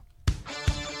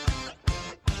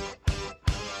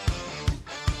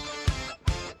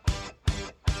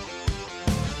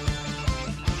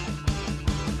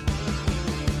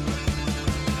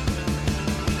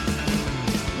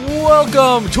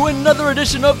welcome to another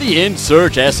edition of the In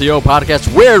Search SEO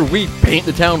podcast, where we paint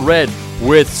the town red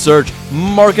with search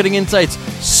marketing insights,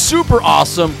 super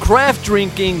awesome craft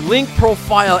drinking, link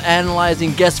profile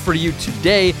analyzing guest for you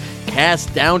today. Cass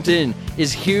Downton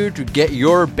is here to get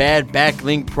your bad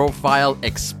backlink profile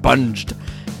expunged.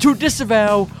 To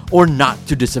disavow or not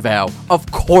to disavow?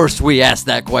 Of course we ask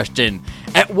that question.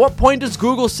 At what point does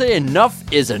Google say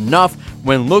enough is enough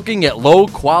when looking at low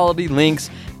quality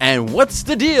links? And what's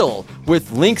the deal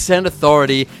with links and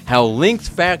authority? How links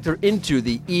factor into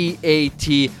the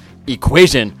EAT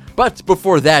equation? But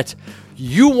before that,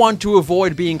 you want to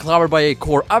avoid being clobbered by a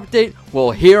core update? Well,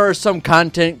 here are some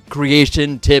content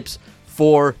creation tips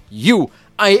for you.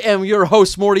 I am your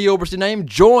host, Morty Oberstein. I am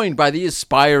joined by the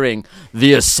aspiring,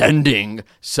 the ascending,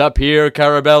 Sapir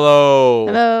Carabello.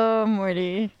 Hello,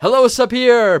 Morty. Hello,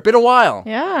 Sapir. Been a while.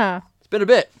 Yeah. It's been a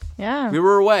bit. Yeah. We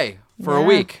were away for a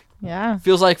week. Yeah.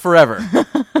 Feels like forever.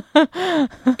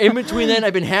 In between then,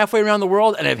 I've been halfway around the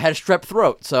world, and I've had strep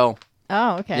throat, so...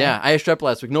 Oh, okay. Yeah, I had strep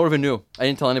last week. No one even knew. I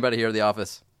didn't tell anybody here at the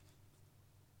office.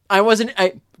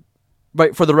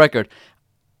 But for the record,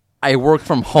 I worked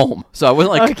from home, so I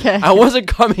wasn't I wasn't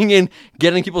coming in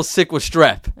getting people sick with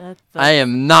strep. I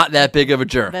am not that big of a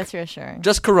jerk. That's reassuring.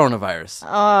 Just coronavirus.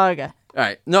 Oh, okay. All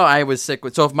right. No, I was sick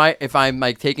with. So if I'm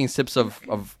like taking sips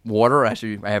of water,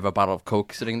 actually, I have a bottle of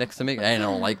Coke sitting next to me. I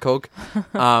don't like Coke.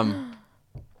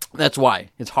 That's why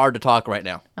it's hard to talk right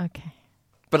now. Okay.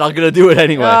 But I'm gonna do it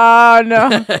anyway. Oh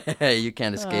no! You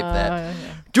can't escape that. Yeah.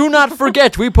 Do not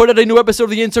forget, we put out a new episode of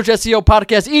the In Search SEO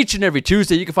podcast each and every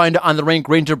Tuesday. You can find it on the Rank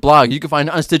Ranger blog. You can find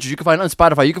it on Stitcher. You can find it on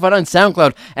Spotify. You can find it on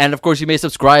SoundCloud. And, of course, you may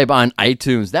subscribe on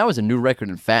iTunes. That was a new record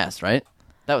and fast, right?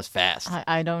 That was fast.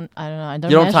 I don't know.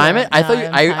 You don't time it?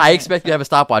 I expect you to have a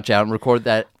stopwatch out and record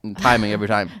that timing every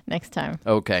time. Next time.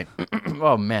 Okay.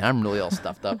 Oh, man, I'm really all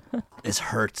stuffed up. This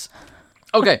hurts.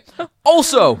 Okay.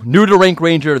 Also, new to Rank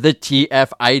Ranger, the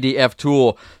TF-IDF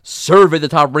tool. Survey the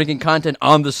top ranking content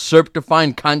on the SERP to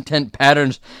find content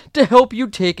patterns to help you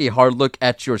take a hard look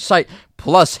at your site.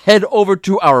 Plus, head over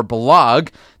to our blog.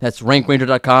 That's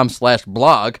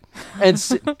rankranger.com/blog.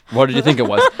 And what did you think it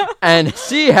was? And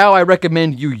see how I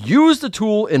recommend you use the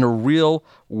tool in a real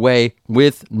way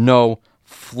with no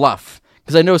fluff.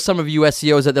 Because I know some of you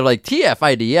SEOs that they're like,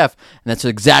 TF-IDF, and that's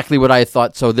exactly what I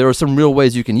thought. So there are some real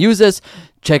ways you can use this.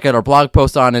 Check out our blog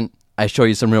post on it. I show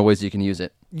you some real ways you can use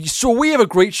it. So we have a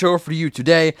great show for you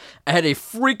today. I had a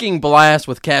freaking blast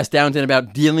with Cass Downton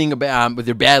about dealing with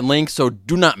your bad links, so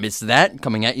do not miss that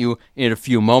coming at you in a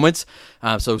few moments.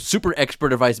 So super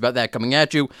expert advice about that coming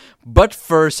at you. But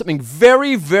first, something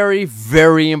very, very,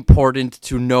 very important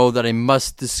to know that I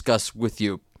must discuss with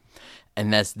you.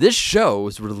 And that's this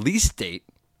show's release date,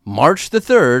 March the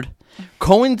 3rd,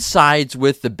 coincides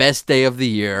with the best day of the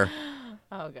year.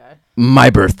 Oh, God. My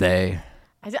birthday.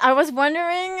 I was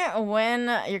wondering when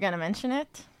you're going to mention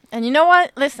it. And you know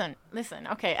what? Listen.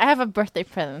 Okay, I have a birthday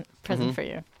present for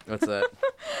you. What's that?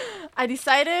 I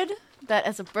decided that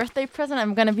as a birthday present,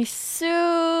 I'm going to be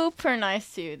super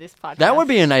nice to you this podcast. That would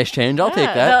be a nice change. I'll take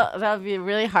that. That would be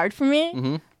really hard for me.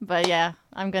 Mm-hmm. But yeah,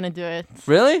 I'm going to do it.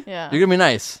 Really? Yeah. You're going to be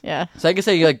nice? Yeah. So I can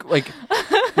say like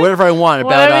whatever I want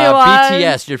about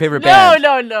BTS, your favorite band.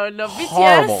 No. BTS.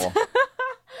 Horrible.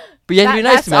 But you have to be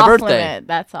nice to me. My birthday.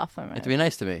 That's off limit. You have to be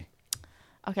nice to me.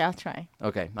 Okay, I'll try.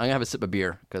 Okay, I'm going to have a sip of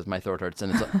beer because my throat hurts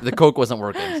and the Coke wasn't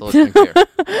working. So let's drink beer.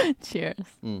 Cheers.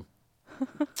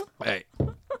 Hey.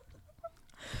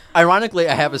 Ironically,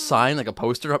 I have a sign, like a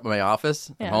poster up in my office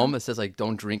at home that says, like,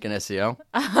 don't drink in SEO.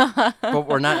 But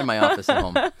we're not in my office at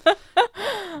home.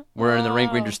 We're in the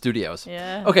Rank Ranger studios.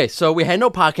 Yeah. Okay, so we had no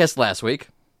podcast last week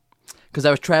because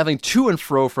I was traveling to and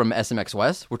fro from SMX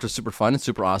West, which was super fun and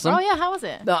super awesome. Oh, yeah, how was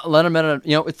it?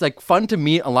 It's like fun to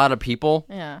meet a lot of people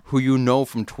who you know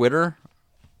from Twitter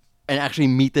and actually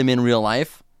meet them in real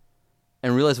life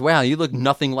and realize, wow, you look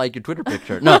nothing like your Twitter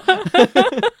picture. No.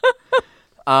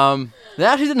 They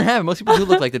actually didn't have it. Most people do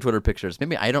look like the Twitter pictures.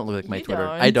 Maybe I don't look like my Twitter.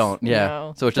 I don't. Yeah.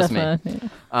 No, so it's just me.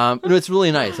 It's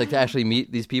really nice, like to actually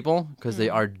meet these people because they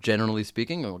are, generally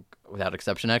speaking, without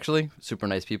exception, actually, super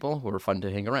nice people who are fun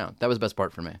to hang around. That was the best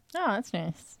part for me. Oh, that's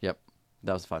nice. Yep,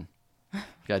 that was fun.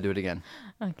 Gotta do it again.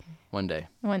 Okay. One day.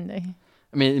 I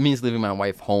mean, it means leaving my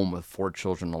wife home with 4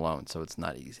 children alone, so it's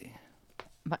not easy.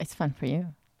 But it's fun for you.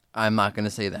 I'm not going to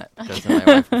say that because then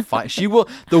my wife will find. She will.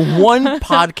 The one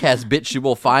podcast bit she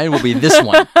will find will be this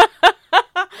one.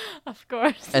 Of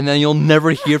course. And then you'll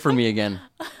never hear from me again.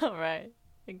 All right.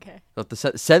 Okay.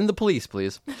 Send the police,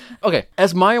 please. Okay.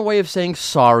 As my way of saying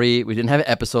sorry, we didn't have an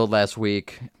episode last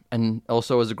week, and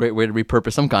also as a great way to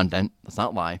repurpose some content. Let's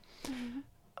not lie.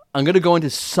 I'm going to go into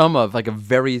some of, like, a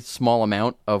very small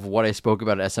amount of what I spoke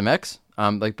about at SMX,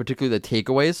 like, particularly the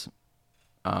takeaways,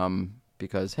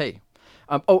 because, hey.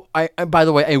 By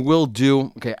the way, I will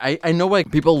do, okay, I know,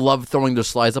 like, people love throwing their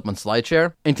slides up on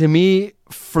SlideShare, and to me,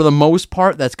 for the most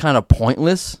part, that's kind of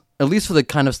pointless, at least for the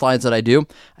kind of slides that I do.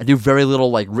 I do very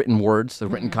little, like, written words, the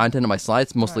written content in my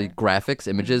slides, mostly graphics,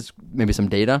 images, maybe some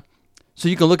data. So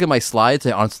you can look at my slides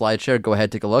on SlideShare, go ahead,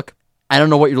 take a look. I don't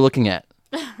know what you're looking at.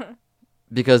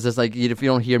 Because it's like, if you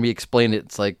don't hear me explain it,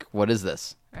 it's like, what is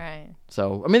this? Right.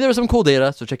 So, I mean, there's some cool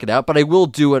data, so check it out. But I will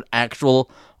do an actual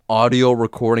audio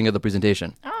recording of the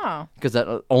presentation. Oh. Because that's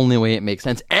the only way it makes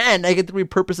sense. And I get to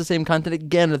repurpose the same content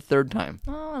again a third time.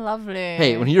 Oh, lovely.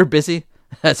 Hey, when you're busy,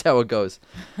 that's how it goes.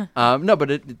 No,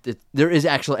 but there is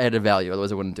actual added value.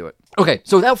 Otherwise, I wouldn't do it. Okay,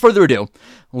 so without further ado,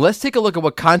 let's take a look at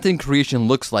what content creation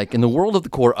looks like in the world of the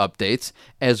core updates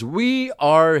as we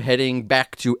are heading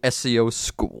back to SEO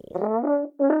school.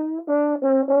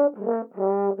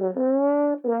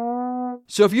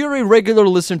 So if you're a regular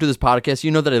listener to this podcast,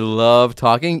 you know that I love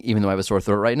talking, even though I have a sore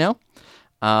throat right now.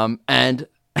 And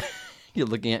you're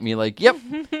looking at me like, yep,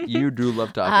 you do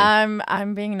love talking.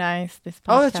 I'm being nice this podcast.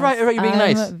 Oh, that's right. You're being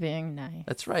nice. I'm being nice.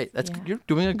 That's right. You're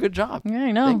doing a good job. Yeah,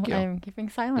 I know. Thank you. I'm keeping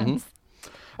silence.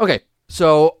 Okay.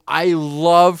 So I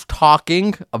love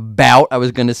talking about, I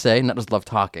was going to say, not just love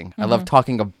talking. I love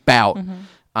talking about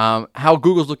how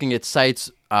Google's looking at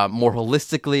sites more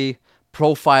holistically,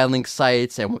 profiling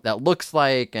sites and what that looks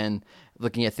like, and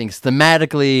looking at things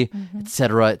thematically, et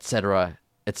cetera.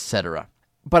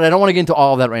 But I don't want to get into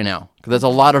all of that right now, because there's a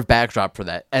lot of backdrop for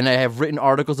that. And I have written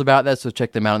articles about that, so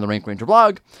check them out on the Rank Ranger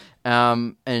blog.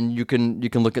 And you can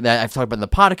look at that. I've talked about it in the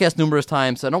podcast numerous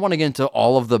times, so I don't want to get into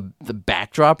all of the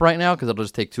backdrop right now, because it'll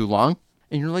just take too long.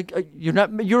 And you're like,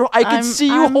 I can see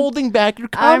you holding back your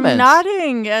comments. I'm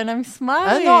nodding and I'm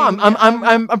smiling. I know.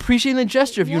 I'm appreciating the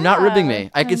gesture of you not ribbing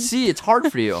me. I can see it's hard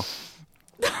for you.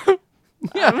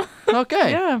 Yeah.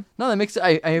 Okay. Yeah. No, that makes it.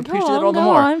 I appreciate it all the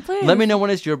more. On, please. Let me know when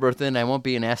it's your birthday, and I won't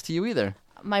be an ass to you either.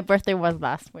 My birthday was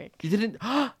last week. You didn't.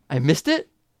 I missed it.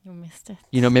 You missed it.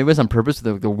 You know, maybe it was on purpose.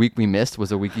 The week we missed was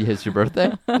the week you hit your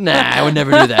birthday. Nah, I would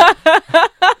never do that.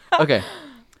 Okay.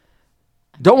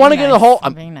 Don't want to get into the whole.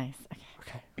 I'm being nice.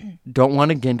 Okay. Don't want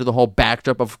to get into the whole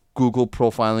backdrop of Google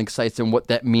profiling sites and what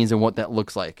that means and what that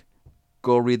looks like.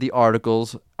 Go read the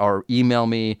articles or email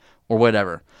me or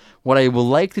whatever. What I would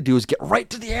like to do is get right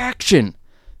to the action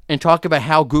and talk about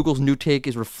how Google's new take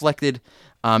is reflected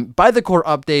by the core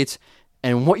updates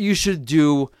and what you should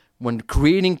do when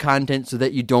creating content so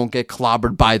that you don't get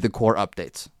clobbered by the core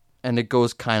updates. And it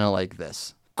goes kind of like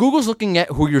this. Google's looking at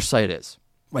who your site is.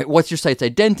 Right? What's your site's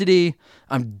identity?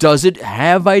 Does it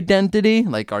have identity?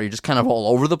 Like, are you just kind of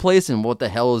all over the place? And what the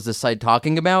hell is this site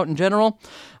talking about in general?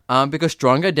 Because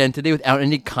strong identity without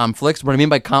any conflicts. What I mean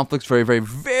by conflicts, very, very,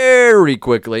 very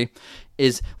quickly,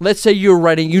 is let's say you're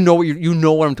writing. You know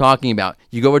what I'm talking about.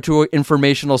 You go over to an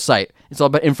informational site. It's all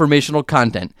about informational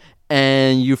content,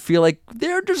 and you feel like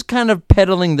they're just kind of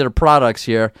peddling their products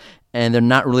here, and they're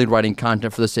not really writing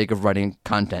content for the sake of writing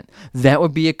content. That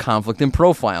would be a conflict in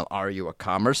profile. Are you a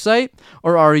commerce site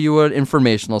or are you an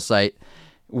informational site?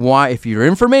 Why, if you're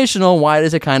informational, why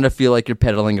does it kind of feel like you're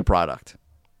peddling a product?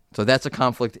 So that's a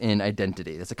conflict in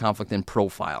identity. That's a conflict in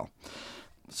profile.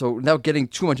 So without getting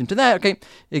too much into that, okay,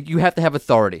 you have to have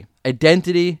authority.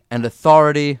 Identity and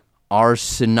authority are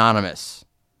synonymous.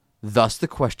 Thus the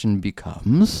question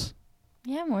becomes...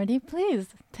 Yeah, Morty, please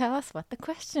tell us what the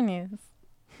question is.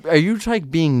 Are you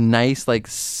like being nice, like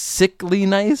sickly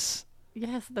nice?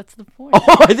 Yes, that's the point.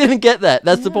 Oh, I didn't get that.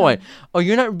 That's the point. Oh,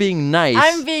 you're not being nice.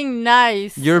 I'm being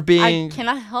nice. You're being... I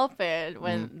cannot help it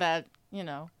when that,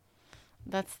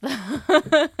 that's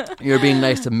the... You're being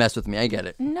nice to mess with me. I get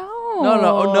it. No.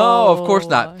 No, of course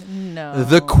not. No.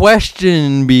 The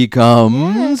question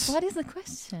becomes... Yes, what is the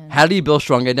question? How do you build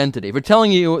strong identity? If we're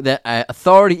telling you that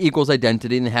authority equals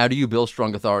identity, then how do you build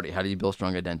strong authority? How do you build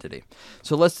strong identity?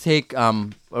 So let's take,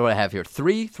 what do I have here?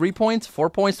 3 points, 4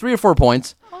 points, 3 or 4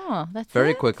 points. Oh, that's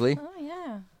very it? quickly. Oh,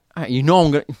 yeah. All right, you know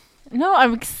I'm going to... No,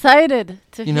 I'm excited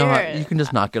to You know hear what? it. You can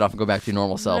just knock it off and go back to your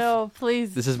normal self. No,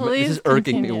 please. This is please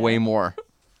irking continue. me way more.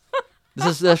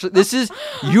 This is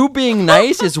you being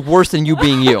nice is worse than you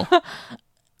being you.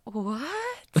 What?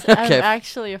 Okay. I'm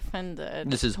actually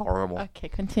offended. This is horrible. Okay,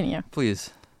 continue. Please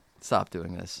stop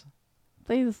doing this.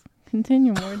 Please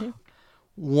continue, Morty.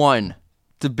 1,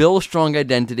 to build strong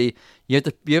identity, you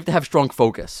have to have strong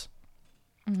focus.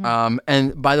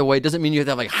 And by the way, it doesn't mean you have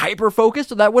to have like hyper focus,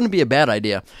 so that wouldn't be a bad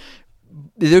idea.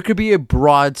 there could be a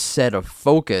broad set of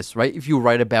focus, right? If you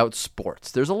write about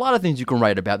sports, there's a lot of things you can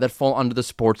write about that fall under the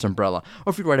sports umbrella.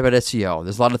 Or if you write about SEO,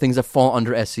 there's a lot of things that fall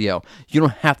under SEO. You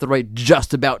don't have to write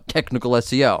just about technical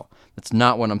SEO. That's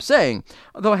not what I'm saying.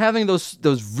 Although having those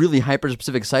really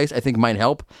hyper-specific sites, I think, might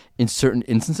help in certain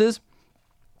instances.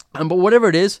 But whatever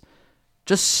it is,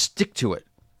 just stick to it.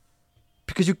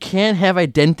 Because you can't have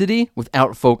identity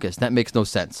without focus. That makes no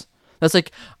sense. That's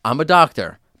like, I'm a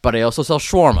doctor, but I also sell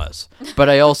shawarmas, but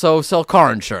I also sell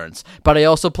car insurance, but I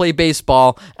also play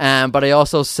baseball, but I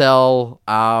also sell,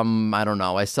 I don't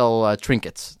know, I sell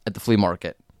trinkets at the flea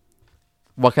market.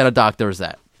 What kind of doctor is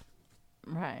that?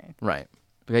 Right. Right.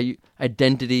 Okay,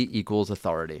 identity equals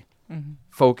authority. Mm-hmm.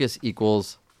 Focus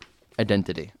equals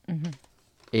identity. Mm-hmm.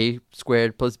 A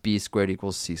squared plus B squared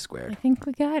equals C I squared. think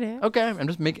we got it. Okay, I'm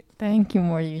just making... Thank you,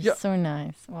 Morty. You're Yeah. so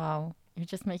nice. Wow. You're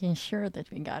just making sure that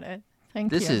we got it.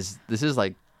 Thank This you. is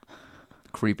like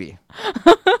creepy.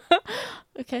 Okay.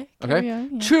 Okay? carry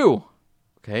on, yeah. 2.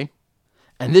 Okay?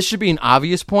 And this should be an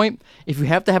obvious point. If you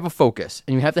have to have a focus,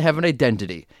 and you have to have an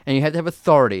identity, and you have to have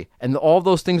authority, and all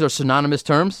those things are synonymous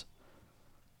terms,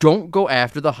 don't go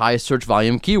after the highest search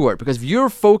volume keyword. Because if your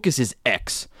focus is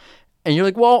X, and you're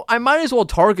like, well, I might as well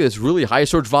target this really high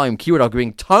search volume keyword. I'll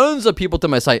bring tons of people to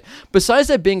my site. Besides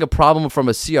that being a problem from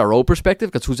a CRO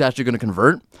perspective, because who's actually going to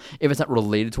convert if it's not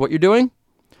related to what you're doing,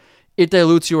 it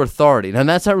dilutes your authority. And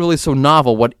that's not really so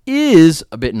novel. What is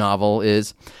a bit novel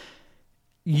is,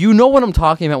 you know what I'm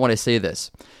talking about when I say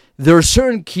this. There are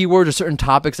certain keywords or certain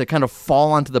topics that kind of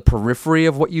fall onto the periphery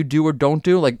of what you do or don't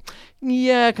do. Like,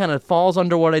 yeah, it kind of falls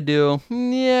under what I do.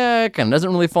 Yeah, it kind of doesn't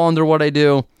really fall under what I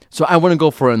do. So I wouldn't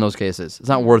go for it in those cases. It's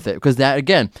not worth it. Because that,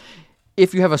 again,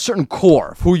 if you have a certain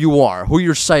core of who you are, who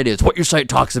your site is, what your site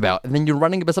talks about, and then you're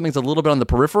running about something that's a little bit on the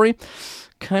periphery,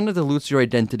 kind of dilutes your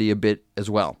identity a bit as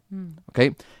well.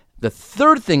 Okay? The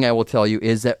third thing I will tell you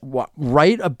is that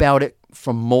write about it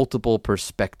from multiple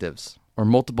perspectives or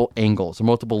multiple angles or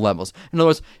multiple levels. In other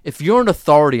words, if you're an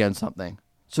authority on something,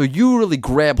 so you really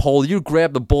grab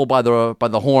the bull by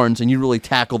the horns and you really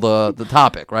tackle the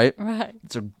topic, right? Right.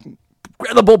 So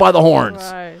grab the bull by the horns.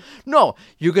 Right. No,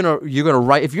 you're gonna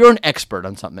write. If you're an expert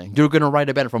on something, you're gonna write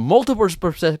about it from multiple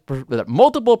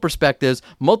perspectives,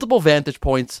 multiple vantage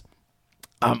points,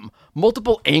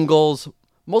 multiple angles,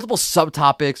 multiple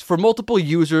subtopics for multiple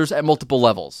users at multiple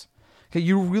levels. Okay,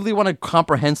 you really want to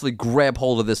comprehensively grab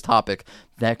hold of this topic.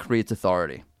 That creates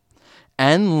authority.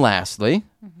 And lastly,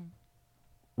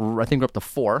 I think we're up to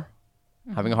 4.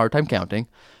 Having a hard time counting.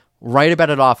 Write about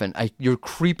it often. Your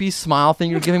creepy smile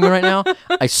thing you're giving me right now,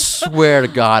 I swear to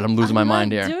God, I'm losing my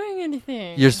mind here. I'm not doing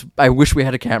anything. I wish we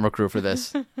had a camera crew for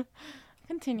this.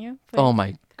 Continue. Oh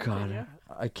my God.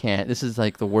 I can't. This is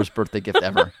like the worst birthday gift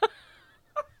ever.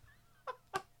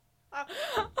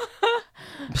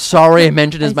 I'm sorry I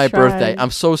mentioned it's my birthday.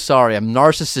 I'm so sorry. I'm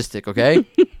narcissistic, okay?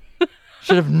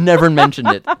 Should have never mentioned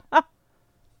it.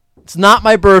 It's not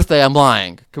my birthday. I'm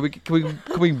lying. Can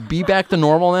we be back to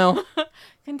normal now?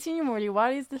 Continue, Morty.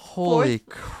 What is the Holy fourth?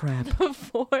 crap. The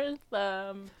fourth.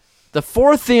 The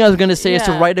fourth thing I was going to say is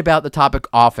to Yeah. write about the topic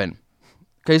often.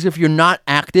 Because if you're not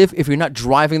active, if you're not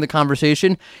driving the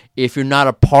conversation, if you're not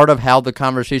a part of how the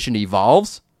conversation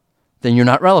evolves, then you're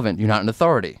not relevant. You're not an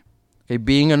authority. Okay,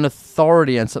 being an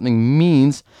authority on something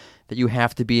means that you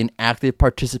have to be an active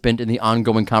participant in the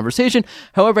ongoing conversation.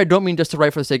 However, I don't mean just to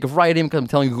write for the sake of writing, because I'm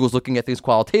telling you Google's looking at things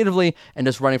qualitatively, and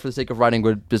just writing for the sake of writing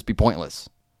would just be pointless.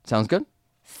 Sounds good?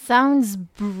 Sounds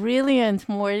brilliant,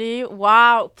 Morty.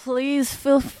 Wow. Please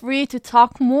feel free to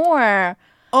talk more.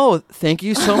 Oh, thank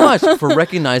you so much for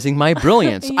recognizing my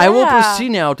brilliance. I will Yeah. proceed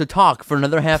now to talk for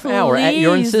another half hour at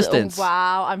your Please. insistence.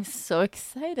 Wow. I'm so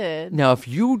excited. Now, if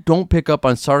you don't pick up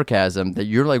on sarcasm, that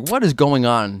you're like, what is going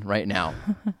on right now?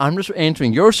 I'm just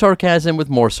answering your sarcasm with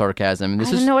more sarcasm. And I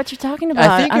don't know what you're talking about.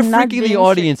 I think I'm you're not freaking the being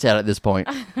audience out at this point.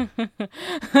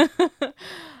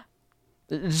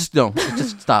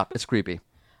 Just stop. It's creepy.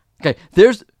 Okay,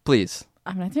 please,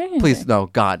 I'm not doing anything. please, no,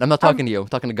 God. I'm not talking to you. I'm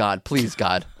talking to God. Please,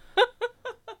 God.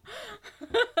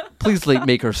 Please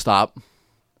make her stop.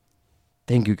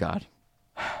 Thank you, God.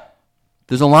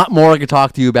 There's a lot more I could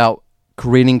talk to you about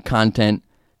creating content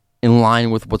in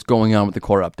line with what's going on with the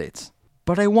core updates.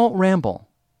 But I won't ramble.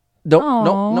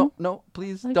 No,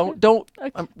 please, Okay. don't.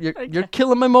 Okay. You're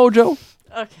killing my mojo.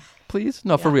 Okay. Please?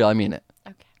 No, for Yeah. real, I mean it.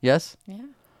 Okay. Yes? Yeah.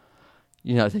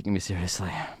 You're not taking me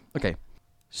seriously. Okay.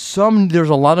 There's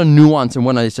a lot of nuance in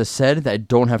what I just said that I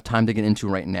don't have time to get into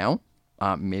right now.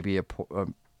 Maybe a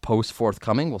post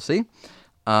forthcoming. We'll see.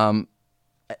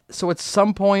 So at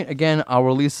some point, again, I'll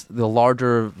release the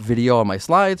larger video on my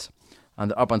slides.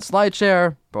 They're up on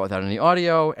SlideShare, but without any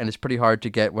audio, and it's pretty hard to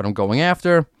get what I'm going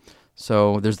after.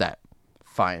 So there's that.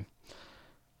 Fine.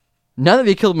 Now that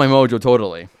we killed my mojo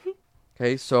totally.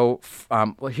 Okay, so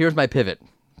well, here's my pivot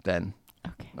then.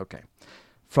 Okay.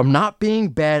 From not being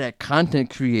bad at content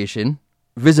creation,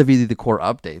 vis-a-vis the core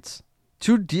updates,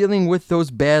 to dealing with those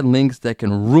bad links that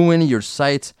can ruin your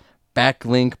site's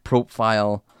backlink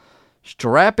profile.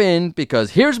 Strap in,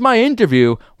 because here's my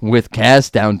interview with Cass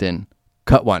Downton.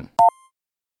 Cut 1.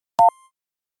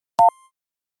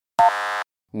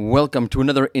 Welcome to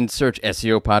another In Search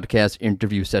SEO podcast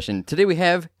interview session. Today we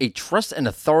have a trust and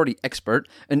authority expert,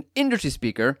 an industry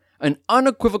speaker, an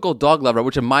unequivocal dog lover,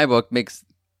 which in my book makes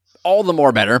all the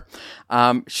more better.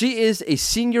 She is a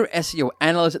senior SEO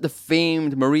analyst at the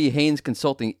famed Marie Haynes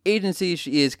Consulting Agency.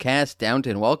 She is Cass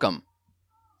Downton. Welcome.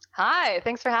 Hi,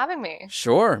 thanks for having me.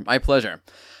 Sure, my pleasure.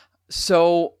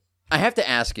 So I have to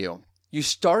ask you, you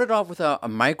started off with a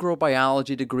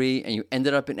microbiology degree and you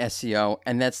ended up in SEO,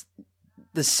 and that's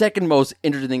the second most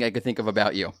interesting thing I could think of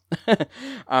about you.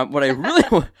 What I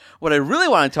really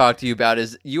want to talk to you about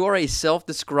is you are a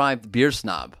self-described beer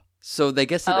snob. So I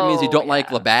guess that means you don't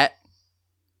like Labatt?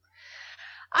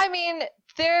 I mean,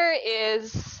 there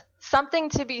is something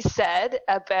to be said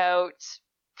about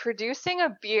producing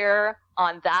a beer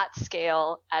on that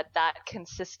scale at that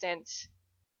consistent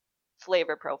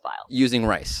flavor profile. Using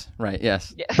rice, right?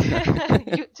 Yes. Yeah.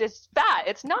 Just bad.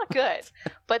 It's not good,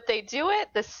 but they do it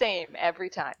the same every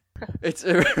time. It's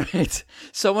right.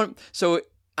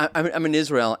 I'm in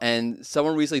Israel, and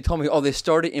someone recently told me, they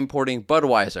started importing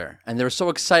Budweiser, and they were so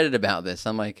excited about this.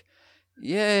 I'm like,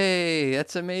 yay,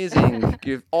 that's amazing.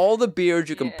 All the beers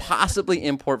you can possibly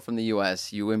import from the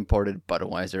U.S., you imported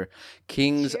Budweiser.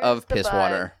 Kings Cheers of to piss Bud.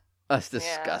 water. That's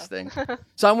disgusting.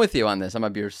 So I'm with you on this. I'm a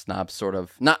beer snob, sort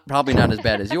of. Probably not as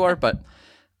bad as you are, but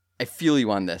I feel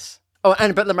you on this. Oh,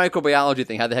 and about the microbiology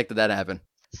thing, how the heck did that happen?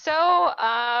 So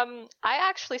I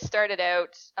actually started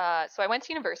out, so I went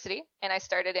to university and I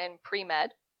started in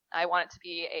pre-med. I wanted to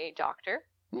be a doctor.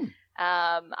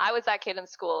 I was that kid in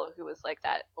school who was like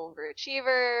that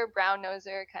overachiever,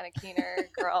 brown-noser, kind of keener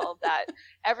girl that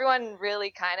everyone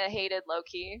really kind of hated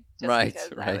low-key. Right.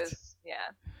 I was,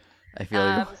 I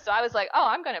feel you. So I was like,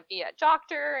 I'm going to be a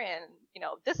doctor, and,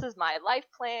 this is my life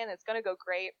plan. It's going to go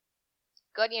great.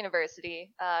 Go to university,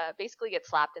 basically get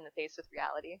slapped in the face with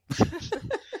reality.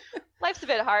 Life's a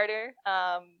bit harder.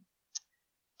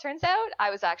 Turns out I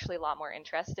was actually a lot more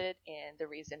interested in the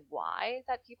reason why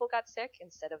that people got sick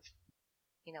instead of,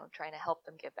 trying to help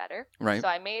them get better. Right. So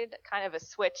I made kind of a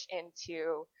switch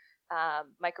into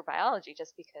microbiology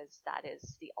just because that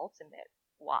is the ultimate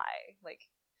why. Like,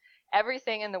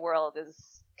 everything in the world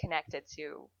is connected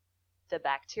to the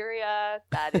bacteria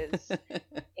that is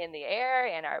in the air,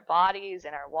 in our bodies,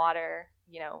 in our water.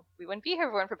 We wouldn't be here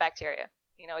if it weren't for bacteria.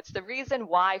 It's the reason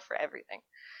why for everything.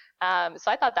 So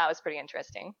I thought that was pretty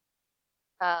interesting.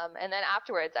 And then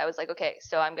afterwards, I was like, okay,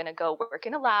 so I'm going to go work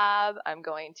in a lab. I'm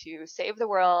going to save the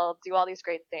world, do all these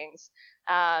great things.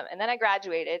 And then I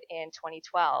graduated in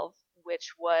 2012,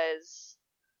 which was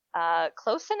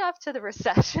close enough to the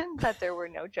recession that there were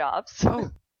no jobs.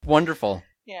 Oh, wonderful.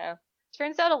 Yeah.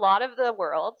 Turns out a lot of the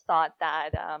world thought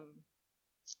that,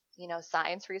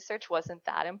 science research wasn't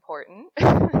that important.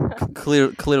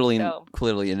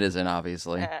 Clearly it isn't,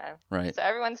 obviously. Right. So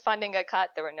everyone's funding got cut.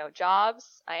 There were no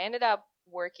jobs. I ended up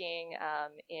working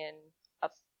in a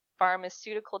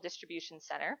pharmaceutical distribution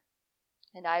center,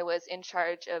 and I was in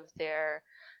charge of their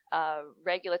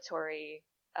regulatory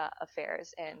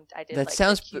affairs, and I did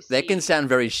that can sound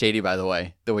very shady, by the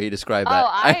way you describe that.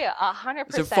 I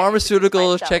 100%. So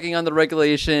pharmaceuticals, checking on the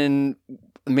regulation,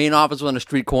 main office was on a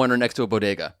street corner next to a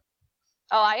bodega.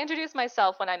 I introduced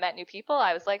myself when I met new people.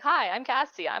 I was like, hi, I'm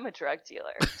Cassie, I'm a drug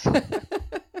dealer.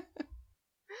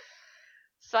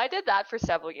 So I did that for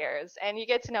several years, and you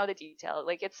get to know the detail.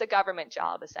 Like, it's a government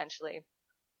job essentially,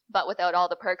 but without all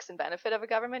the perks and benefit of a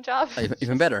government job.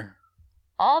 Even better.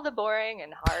 All the boring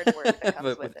and hard work that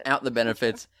comes with it. Without the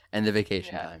benefits and the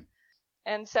vacation time.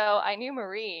 And so I knew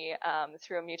Marie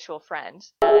through a mutual friend,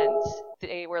 and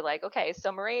they were like, okay,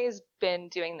 so Marie's been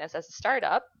doing this as a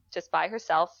startup, just by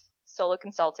herself, solo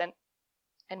consultant,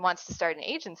 and wants to start an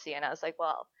agency. And I was like,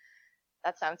 well,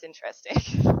 that sounds interesting.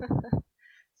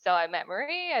 So I met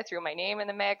Marie, I threw my name in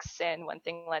the mix, and one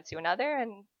thing led to another,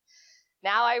 and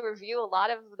now I review a lot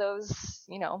of those,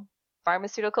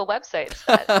 pharmaceutical websites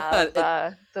that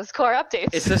have those core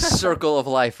updates. It's a circle of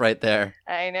life right there.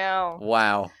 I know.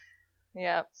 Wow.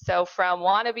 Yeah. So from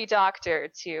wannabe doctor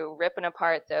to ripping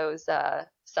apart those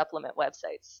supplement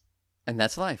websites. And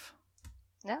that's life.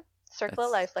 Yeah. Circle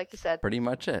of life, like you said. Pretty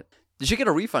much it. Did you get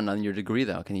a refund on your degree,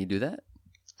 though? Can you do that?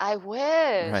 I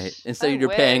wish. Right. Instead, I you're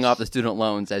paying wish. off the student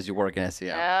loans as you work in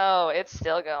SEO. No, it's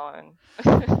still going.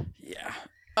 Yeah.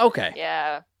 Okay.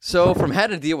 Yeah. So from how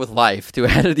to deal with life to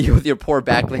how to deal with your poor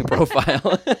backlink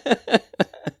profile.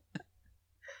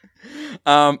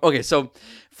 Okay, so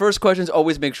first question is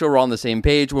always make sure we're all on the same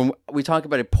page. When we talk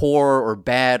about a poor or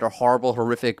bad or horrible,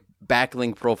 horrific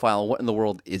backlink profile, what in the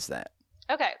world is that?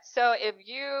 Okay, so if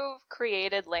you've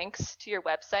created links to your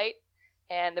website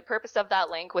and the purpose of that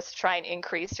link was to try and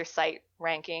increase your site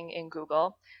ranking in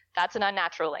Google, that's an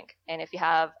unnatural link. And if you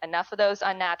have enough of those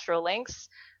unnatural links,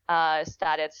 so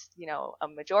that it's, a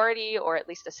majority or at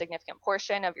least a significant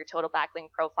portion of your total backlink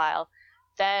profile,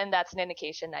 then that's an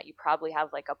indication that you probably have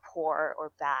like a poor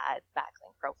or bad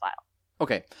backlink profile.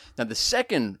 Okay. Now the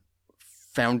second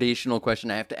foundational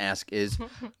question I have to ask is,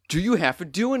 do you have to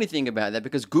do anything about that?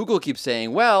 Because Google keeps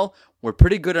saying, well, we're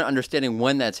pretty good at understanding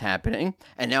when that's happening.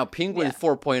 And now Penguin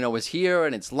 4.0 is here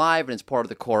and it's live and it's part of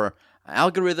the core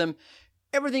algorithm.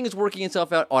 Everything is working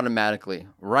itself out automatically,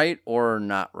 right or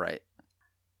not right?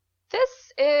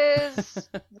 This is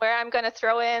where I'm going to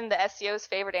throw in the SEO's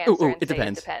favorite answer and it say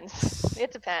depends. It depends.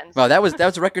 It depends. Wow, that was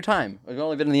a record time. We've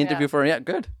only been in the interview for,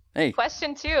 good. Hey.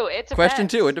 Question 2, it depends. Question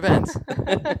 2, it depends.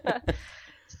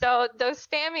 So those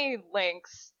spammy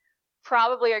links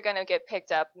probably are going to get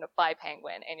picked up by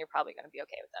Penguin, and you're probably going to be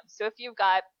okay with them. So if you've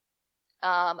got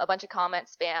a bunch of comment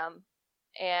spam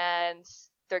and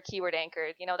they're keyword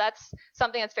anchored, that's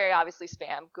something that's very obviously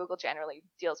spam. Google generally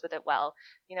deals with it well.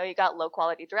 You got low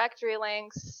quality directory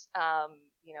links,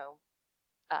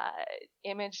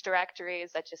 image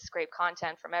directories that just scrape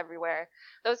content from everywhere.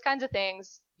 Those kinds of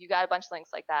things, you got a bunch of links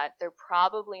like that. They're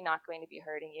probably not going to be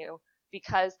hurting you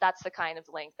because that's the kind of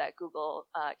link that Google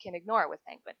can ignore with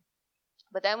Penguin.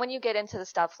 But then when you get into the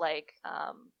stuff like,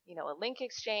 a link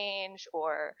exchange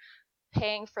or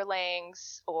paying for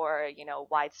links or,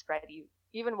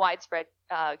 widespread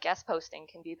guest posting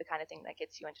can be the kind of thing that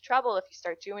gets you into trouble if you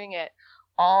start doing it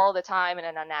all the time in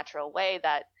an unnatural way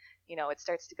that, it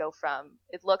starts to go from,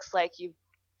 it looks like you've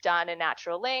done a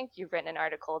natural link, you've written an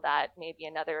article that maybe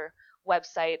another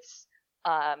website's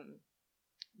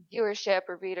viewership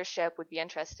or readership would be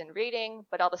interested in reading,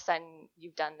 but all of a sudden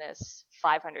you've done this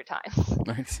 500 times.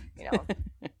 Nice.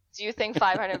 Do you think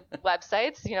 500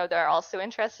 websites, they're also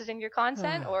interested in your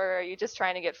content, or are you just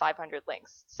trying to get 500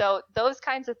 links? So those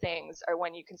kinds of things are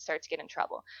when you can start to get in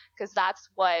trouble, because that's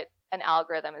what an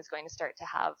algorithm is going to start to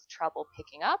have trouble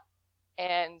picking up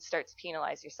and start to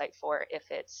penalize your site for if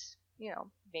it's,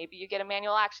 maybe you get a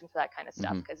manual action for that kind of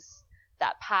stuff because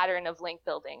that pattern of link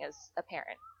building is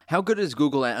apparent. How good is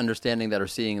Google at understanding that or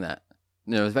seeing that?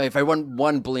 If I want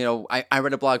one, I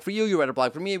read a blog for you, you read a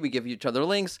blog for me, we give each other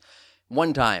links.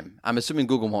 One time, I'm assuming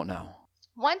Google won't know.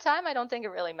 One time, I don't think it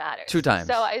really matters. 2 times.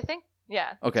 So I think,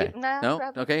 yeah. Okay.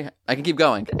 No? Okay. I can keep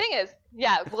going. The thing is,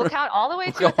 we'll count all the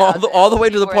way to all the way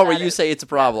to the point where you say it's a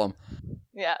problem.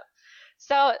 Yeah.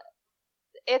 So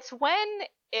it's when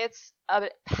it's a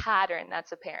pattern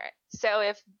that's apparent. So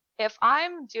if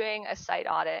I'm doing a site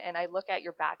audit and I look at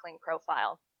your backlink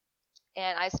profile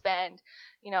and I spend,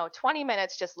 20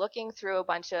 minutes just looking through a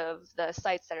bunch of the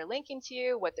sites that are linking to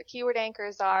you, what their keyword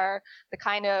anchors are, the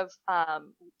kind of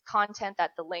content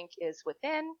that the link is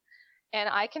within, and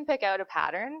I can pick out a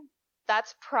pattern,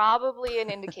 that's probably an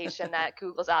indication that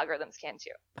Google's algorithms can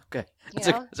too. Okay.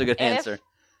 That's a good answer.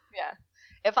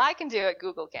 If I can do it,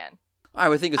 Google can. I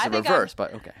would think it's the reverse,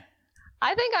 but okay.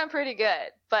 I think I'm pretty good,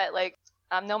 but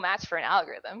I'm no match for an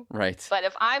algorithm. Right. But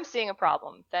if I'm seeing a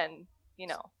problem, then,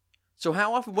 So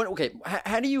how often,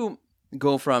 how do you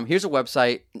go from, here's a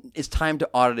website, it's time to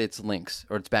audit its links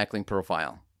or its backlink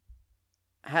profile?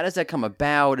 How does that come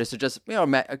about? Is it just,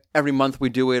 every month we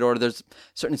do it, or there's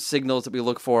certain signals that we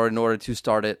look for in order to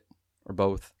start it, or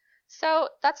both? So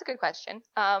that's a good question.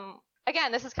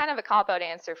 Again, this is kind of a cop-out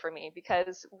answer for me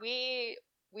because we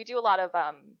do a lot of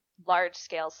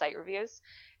large-scale site reviews,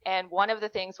 and one of the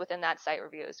things within that site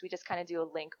review is we just kind of do a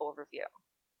link overview.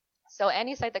 So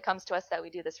any site that comes to us that we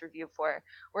do this review for,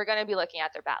 we're going to be looking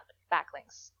at their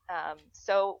backlinks.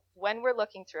 So when we're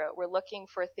looking through it, we're looking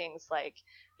for things like,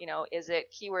 is it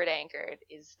keyword anchored?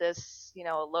 Is this,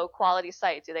 a low quality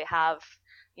site? Do they have,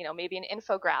 maybe an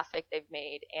infographic they've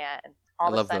made? And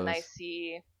all of a sudden I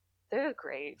see, they're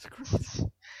great.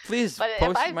 Please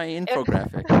post my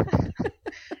infographic.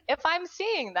 If I'm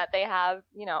seeing that they have,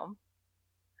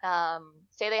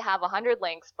 say they have 100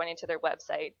 links pointing to their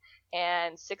website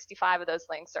and 65 of those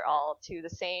links are all to the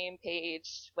same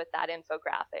page with that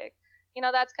infographic,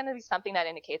 that's going to be something that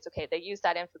indicates, okay, they use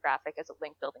that infographic as a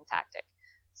link building tactic.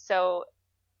 So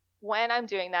when I'm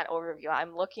doing that overview,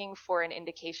 I'm looking for an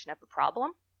indication of a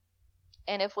problem.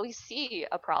 And if we see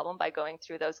a problem by going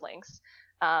through those links,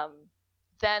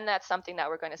 then that's something that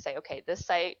we're going to say, okay, this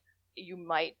site, you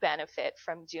might benefit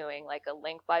from doing like a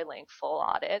link by link full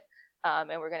audit. And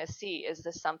we're going to see, is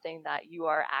this something that you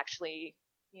are actually,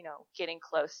 getting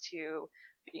close to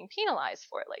being penalized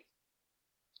for? Like,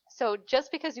 so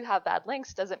just because you have bad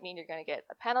links doesn't mean you're going to get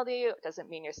a penalty. It doesn't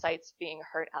mean your site's being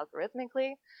hurt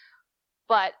algorithmically.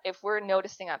 But if we're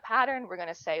noticing a pattern, we're going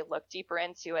to say, look deeper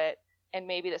into it, and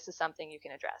maybe this is something you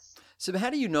can address. So how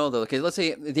do you know, though? Okay, let's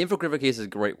say the infographic case is a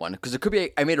great one, because it could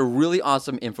be I made a really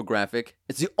awesome infographic.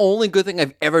 It's the only good thing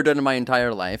I've ever done in my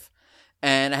entire life.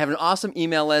 And I have an awesome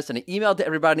email list, and I emailed to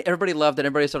everybody. Everybody loved it.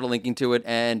 Everybody started linking to it,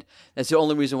 and that's the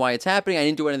only reason why it's happening. I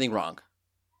didn't do anything wrong.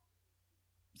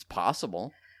 It's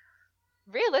possible.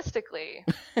 Realistically,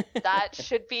 that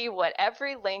should be what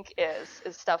every link is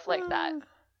stuff like that.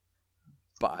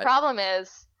 But the problem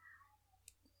is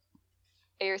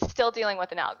you're still dealing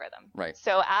with an algorithm. Right.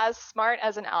 So as smart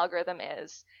as an algorithm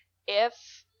is, if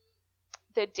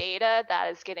the data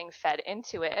that is getting fed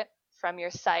into it from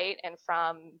your site and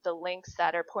from the links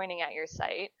that are pointing at your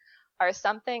site are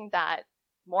something that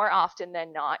more often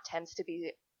than not tends to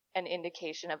be an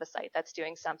indication of a site that's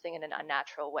doing something in an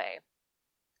unnatural way,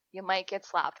 you might get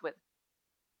slapped with,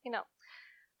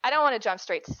 I don't want to jump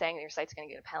straight to saying that your site's going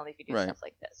to get a penalty if you do Right. stuff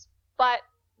like this. But,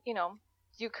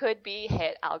 you could be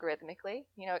hit algorithmically.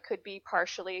 It could be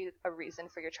partially a reason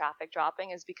for your traffic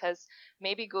dropping is because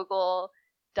maybe Google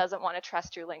doesn't want to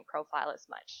trust your link profile as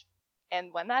much.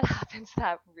 And when that happens,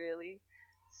 that really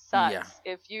sucks. Yeah.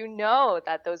 If you know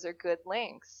that those are good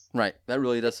links. Right. That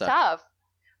really does suck. Tough.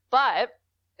 But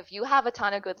if you have a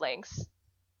ton of good links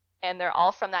and they're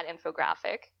all from that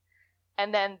infographic,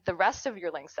 and then the rest of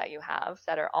your links that you have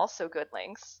that are also good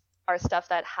links are stuff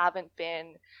that haven't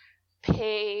been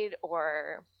paid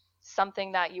or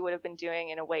something that you would have been doing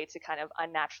in a way to kind of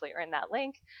unnaturally earn that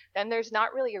link, then there's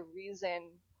not really a reason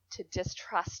to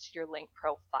distrust your link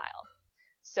profile.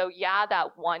 So yeah,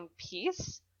 that one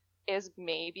piece is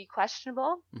maybe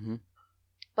questionable, Mm-hmm.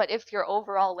 but if your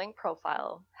overall link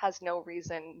profile has no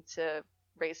reason to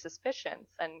raise suspicions,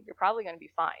 then you're probably going to be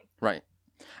fine. Right.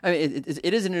 I mean,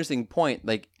 it is an interesting point.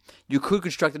 Like, you could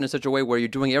construct it in such a way where you're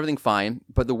doing everything fine,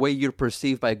 but the way you're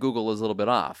perceived by Google is a little bit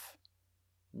off,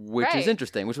 which is Right.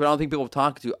 interesting, which I don't think people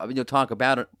talk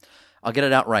about it. I'll get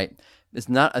it out right. It's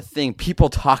not a thing people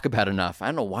talk about enough. I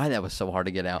don't know why that was so hard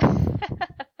to get out.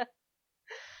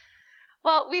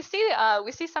 Well, we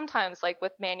see sometimes like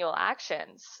with manual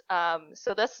actions.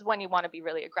 So this is when you want to be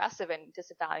really aggressive in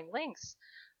disavowing links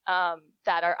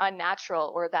that are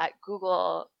unnatural or that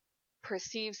Google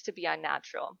perceives to be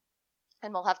unnatural.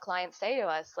 And we'll have clients say to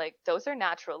us, like, those are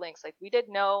natural links. Like, we did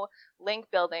no link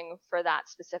building for that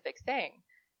specific thing.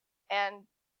 And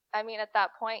I mean, at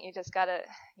that point, you just gotta,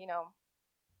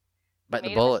 Bite the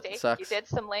made bullet. a mistake. Sucks. You did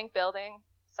some link building.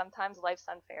 Sometimes life's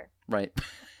unfair. Right.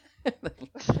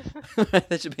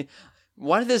 That should be.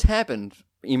 Why did this happen?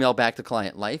 Email back to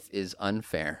client. Life is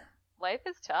unfair. Life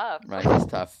is tough. Right, it's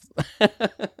tough.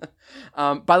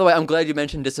 By the way, I'm glad you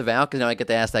mentioned disavow, because now I get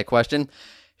to ask that question.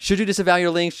 Should you disavow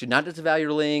your links? Should you not disavow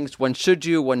your links? When should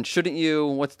you? When shouldn't you?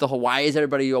 What's the whole? Why is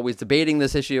everybody always debating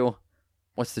this issue?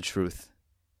 What's the truth?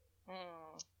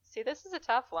 See, this is a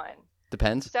tough one.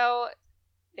 Depends. So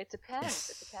it depends.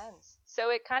 It depends. So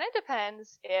it kind of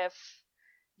depends if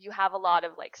you have a lot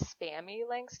of like spammy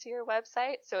links to your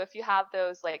website. So if you have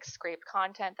those like scraped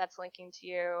content that's linking to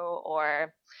you,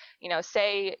 or,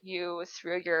 say you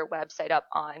threw your website up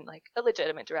on like a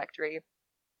legitimate directory,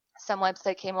 some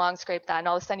website came along, scraped that, and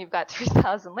all of a sudden you've got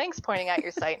 3,000 links pointing at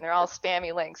your site and they're all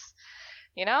spammy links.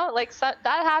 So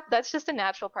that's just a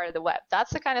natural part of the web.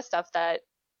 That's the kind of stuff that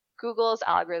Google's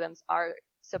algorithms are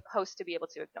supposed to be able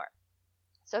to ignore.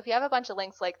 So if you have a bunch of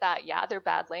links like that, yeah, they're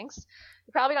bad links.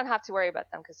 You probably don't have to worry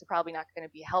about them because they're probably not going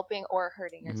to be helping or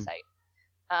hurting your site.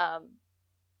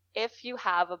 If you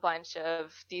have a bunch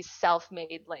of these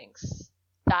self-made links,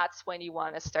 that's when you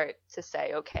want to start to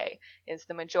say, okay, is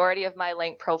the majority of my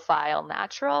link profile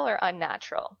natural or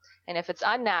unnatural? And if it's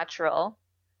unnatural,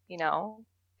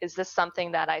 is this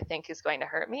something that I think is going to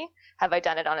hurt me? Have I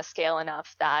done it on a scale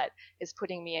enough that is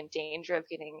putting me in danger of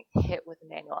getting hit with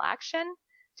manual action?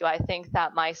 Do I think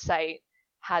that my site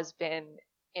has been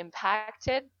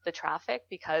impacted, the traffic,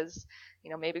 because,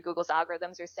 maybe Google's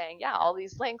algorithms are saying, yeah, all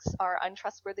these links are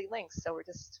untrustworthy links, so we're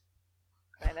just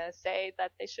going to say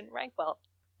that they shouldn't rank well.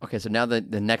 Okay, so now the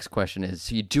next question is,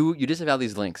 so you disavow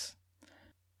these links,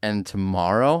 and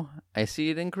tomorrow I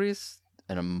see it increase?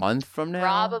 In a month from now?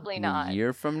 Probably not. A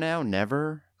year from now?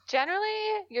 Never?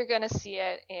 Generally, you're going to see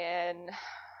it in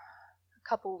a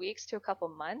couple weeks to a couple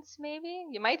months, maybe.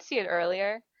 You might see it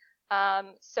earlier.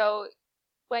 So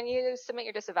when you submit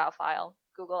your disavow file,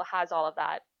 Google has all of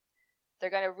that. They're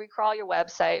going to recrawl your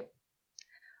website,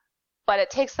 but it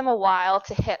takes them a while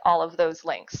to hit all of those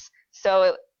links.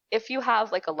 So if you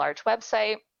have like a large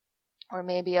website or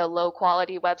maybe a low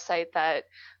quality website that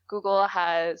Google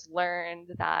has learned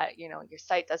that, your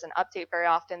site doesn't update very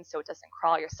often, so it doesn't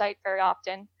crawl your site very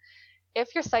often.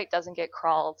 If your site doesn't get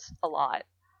crawled a lot,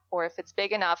 or if it's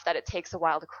big enough that it takes a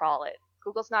while to crawl it,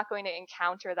 Google's not going to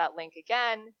encounter that link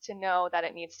again to know that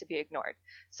it needs to be ignored.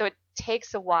 So it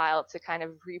takes a while to kind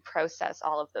of reprocess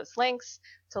all of those links,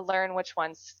 to learn which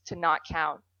ones to not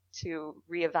count, to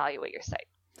reevaluate your site.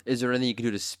 Is there anything you can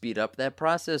do to speed up that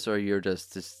process, or you're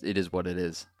just it is what it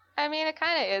is? I mean, it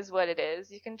kind of is what it is.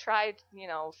 You can try,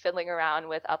 fiddling around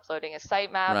with uploading a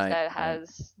sitemap that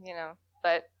has,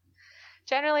 but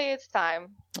generally it's time.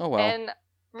 Oh, well. And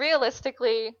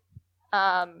realistically,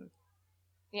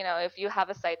 if you have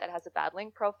a site that has a bad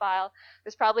link profile,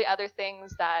 there's probably other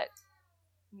things that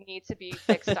need to be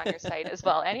fixed on your site as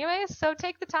well anyways. So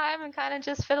take the time and kind of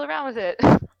just fiddle around with it.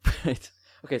 Right.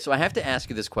 Okay, so I have to ask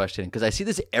you this question because I see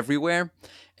this everywhere,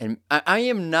 and I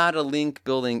am not a link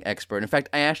building expert. In fact,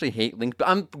 I actually hate link.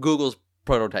 I'm Google's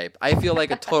prototype. I feel like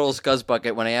a total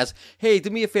scuzzbucket when I ask, "Hey, do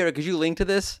me a favor, could you link to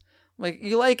this?" Like,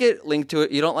 you like it, link to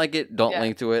it. You don't like it, don't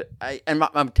link to it. I'm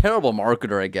a terrible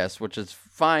marketer, I guess, which is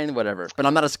fine, whatever. But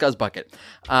I'm not a scuzzbucket,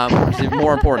 which is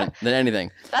more important than anything.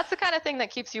 That's the kind of thing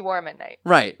that keeps you warm at night.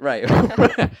 Right.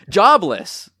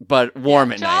 Jobless, but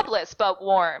warm at night. Jobless, but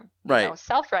warm. Right.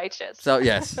 Self-righteous. So,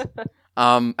 yes.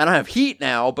 I don't have heat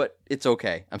now, but it's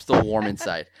okay. I'm still warm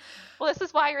inside. Well, this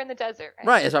is why you're in the desert, right?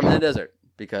 Right, so I'm in the desert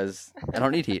because I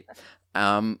don't need heat.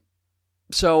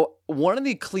 So one of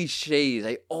the cliches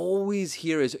I always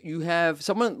hear is you have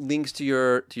someone links to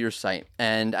your site,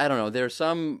 and I don't know, there's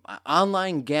some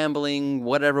online gambling,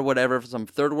 whatever, for some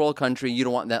third world country. You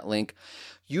don't want that link.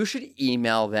 You should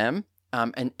email them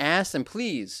and ask them,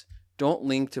 please don't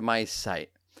link to my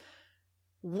site.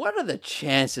 What are the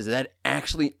chances that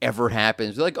actually ever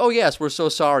happens? They're like, oh yes, we're so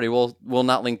sorry, we'll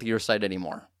not link to your site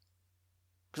anymore.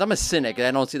 Because I'm a cynic and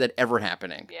I don't see that ever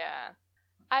happening. Yeah,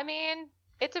 I mean,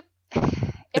 if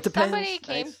depends. somebody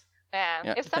came,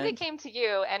 Yeah, if somebody came to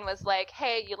you and was like,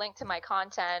 "Hey, you linked to my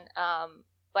content,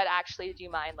 but actually, do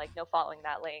you mind no following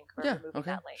that link or removing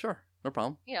that link?" Sure, no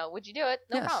problem. Would you do it?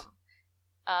 No problem.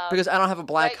 Because I don't have a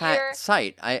black hat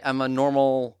site. I'm a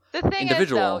normal individual. The thing is,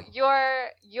 though,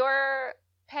 you're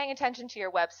paying attention to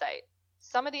your website.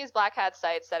 Some of these black hat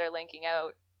sites that are linking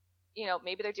out,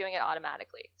 maybe they're doing it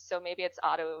automatically. So maybe it's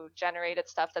auto-generated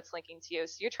stuff that's linking to you.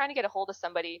 So you're trying to get a hold of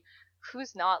somebody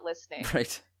who's not listening.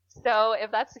 Right. So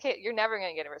if that's the case, you're never going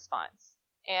to get a response.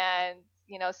 And,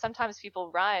 sometimes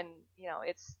people run,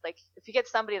 it's like if you get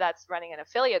somebody that's running an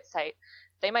affiliate site,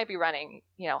 they might be running,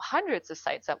 hundreds of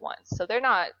sites at once. So they're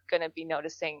not going to be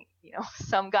noticing,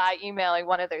 some guy emailing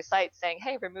one of their sites saying,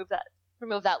 hey, remove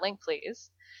that link,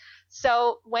 please.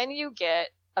 So when you get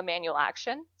a manual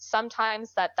action,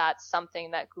 sometimes that's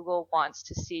something that Google wants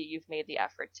to see you've made the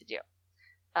effort to do.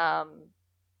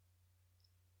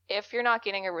 If you're not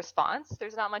getting a response,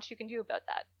 there's not much you can do about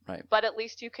that. Right. But at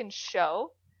least you can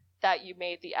show that you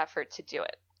made the effort to do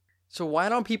it. So why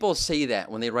don't people say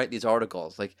that when they write these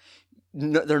articles? Like,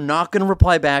 no, they're not going to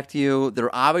reply back to you.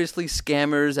 They're obviously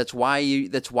scammers. That's why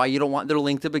you don't want their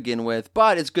link to begin with.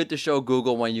 But it's good to show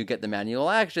Google when you get the manual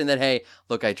action that, hey,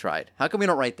 look, I tried. How come we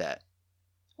don't write that?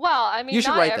 Well, I mean, you should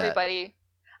not write everybody. That.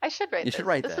 I should write you this. Should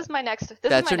write this that. Is my next.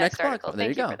 That's your next article. There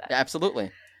Thank you go. For that.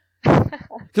 Absolutely.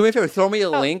 Do me a favor. Throw me a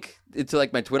link to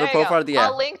my Twitter profile. Yeah.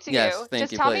 I'll link to yes, you. Thank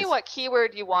Just you, tell please. me what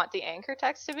keyword you want the anchor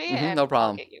text to be, and no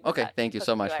problem. I'll get you okay, that. thank you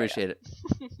so much. Appreciate it.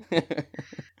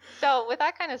 So with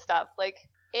that kind of stuff,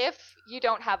 if you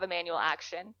don't have a manual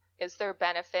action, is there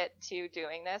benefit to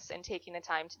doing this and taking the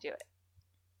time to do it?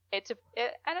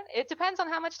 It depends on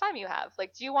how much time you have. Do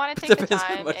you want to take the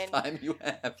time? It depends on how much time you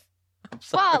have.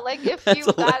 Well, if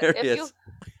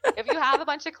you have a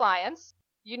bunch of clients,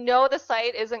 the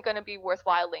site isn't going to be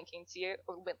worthwhile linking to you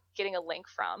or getting a link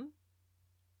from.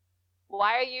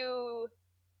 Why are you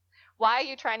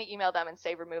trying to email them and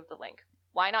say remove the link?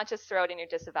 Why not just throw it in your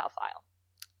disavow file?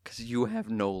 Because you have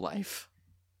no life.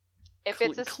 If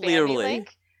it's a spammy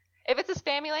link,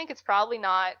 it's probably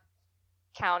not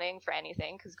counting for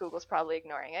anything because Google's probably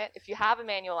ignoring it. If you have a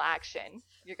manual action,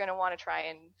 you're going to want to try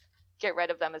and get rid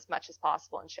of them as much as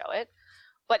possible and show it.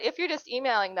 But if you're just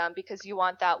emailing them because you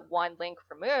want that one link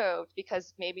removed,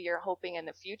 because maybe you're hoping in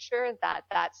the future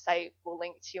that site will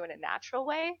link to you in a natural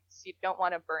way, so you don't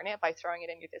want to burn it by throwing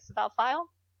it in your disavow file,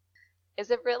 is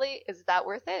that worth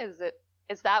it?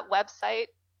 Is that website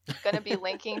going to be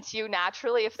linking to you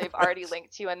naturally if they've already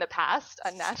linked to you in the past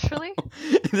unnaturally.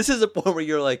 This is a point where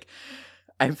you're like,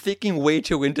 I'm thinking way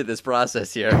too into this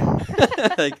process here.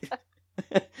 Like,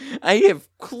 I have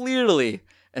clearly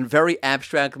a very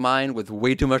abstract mind with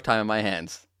way too much time on my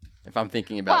hands if I'm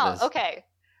thinking about this. Okay.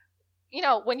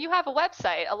 When you have a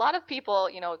website, a lot of people,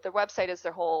 their website is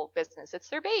their whole business. It's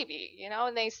their baby,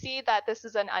 and they see that this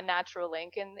is an unnatural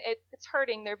link and it's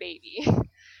hurting their baby.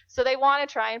 So they want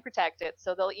to try and protect it.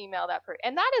 So they'll email that person.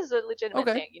 And that is a legitimate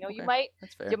thing.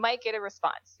 That's fair. You might get a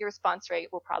response. Your response rate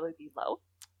will probably be low.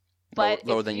 But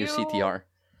lower than your CTR.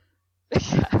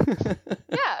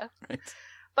 Yeah. Right.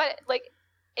 But like,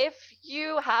 if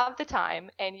you have the time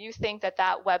and you think that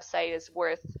website is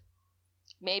worth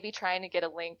maybe trying to get a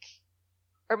link,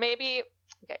 or maybe,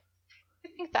 okay, I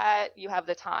think that you have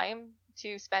the time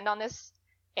to spend on this,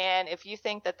 and if you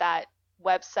think that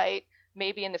website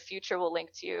maybe in the future will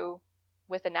link to you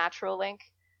with a natural link,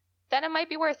 then it might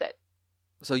be worth it.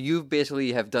 So you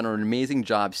basically have done an amazing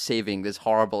job saving this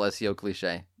horrible SEO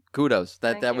cliche. Kudos.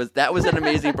 That was an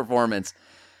amazing performance.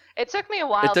 It took me a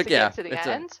while to get to the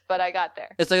end, but I got there.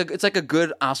 It's like a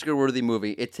good Oscar-worthy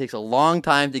movie. It takes a long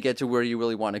time to get to where you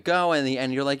really want to go, and in the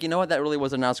end, you're like, you know what? That really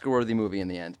was an Oscar-worthy movie in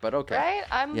the end. But okay, right?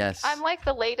 I'm like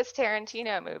the latest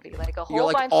Tarantino movie, like a whole you're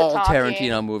like bunch all of talking.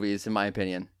 Tarantino movies, in my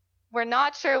opinion. We're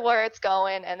not sure where it's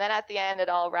going, and then at the end, it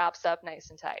all wraps up nice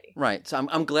and tidy. Right. So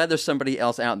I'm glad there's somebody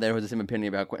else out there who has the same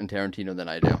opinion about Quentin Tarantino than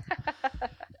I do.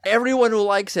 Everyone who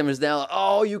likes him is now,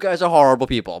 oh, you guys are horrible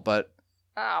people. But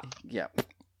yeah.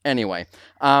 Anyway,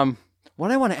 what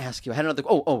I want to ask you, I had another.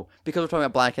 Because we're talking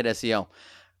about Blackhead SEO.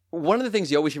 One of the things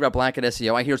you always hear about Blackhead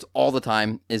SEO, I hear it all the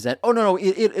time, is that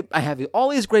I have all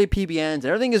these great PBNs and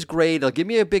everything is great. It'll give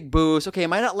me a big boost. Okay, it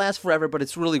might not last forever, but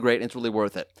it's really great and it's really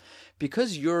worth it.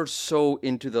 Because you're so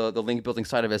into the link building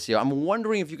side of SEO, I'm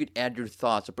wondering if you could add your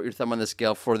thoughts or put your thumb on the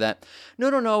scale for that.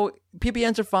 No,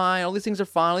 PBNs are fine. All these things are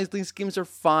fine. All these link schemes are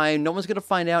fine. No one's going to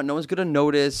find out. No one's going to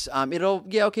notice.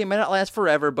 It might not last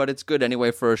forever, but it's good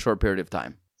anyway for a short period of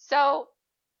time. So,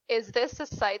 is this a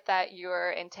site that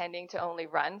you're intending to only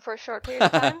run for a short period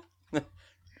of time?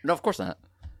 No, of course not.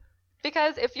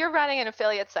 Because if you're running an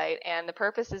affiliate site and the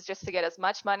purpose is just to get as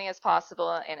much money as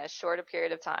possible in as short a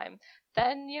period of time,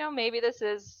 then, maybe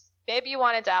you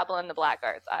want to dabble in the black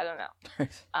arts. I don't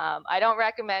know. I don't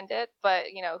recommend it, but,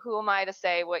 who am I to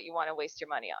say what you want to waste your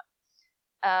money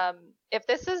on? If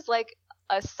this is like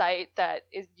a site that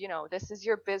is, this is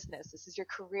your business, this is your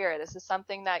career, this is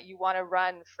something that you want to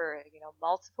run for,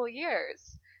 multiple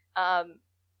years,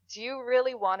 do you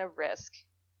really want to risk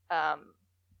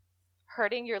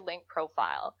hurting your link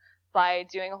profile by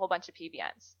doing a whole bunch of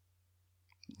PBNs?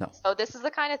 No. So this is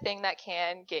the kind of thing that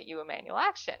can get you a manual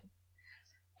action.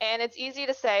 And it's easy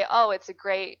to say, oh, it's a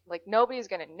great, like, nobody's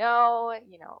going to know,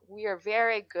 we are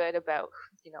very good about,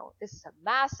 this is a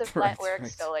massive network.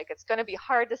 Right. So, like, it's going to be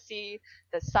hard to see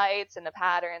the sites and the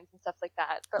patterns and stuff like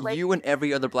that. But, like, you and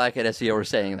every other Blackhead SEO are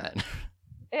saying that.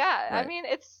 Yeah. Right. I mean,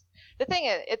 the thing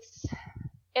is,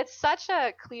 it's such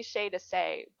a cliche to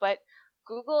say, but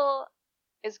Google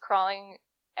is crawling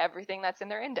everything that's in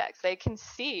their index. They can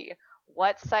see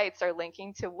what sites are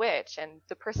linking to which and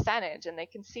the percentage, and they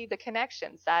can see the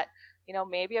connections that,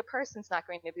 maybe a person's not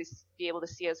going to be able to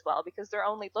see as well because they're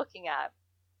only looking at,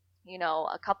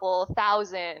 a couple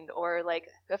thousand or like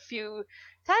a few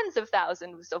tens of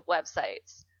thousands of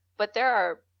websites. But there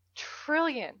are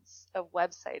trillions of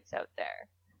websites out there.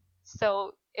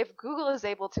 So if Google is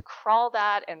able to crawl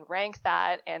that and rank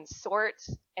that and sort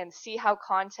and see how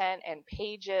content and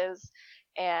pages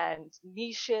and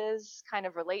niches kind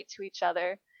of relate to each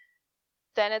other,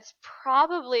 then it's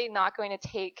probably not going to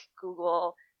take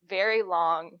Google very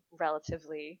long,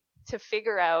 relatively, to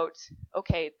figure out,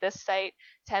 okay, this site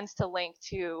tends to link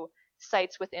to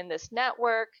sites within this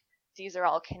network. These are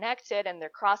all connected and they're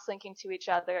cross-linking to each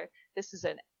other. This is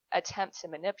an attempt to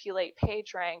manipulate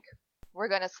PageRank. We're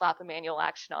going to slap a manual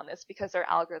action on this because our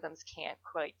algorithms can't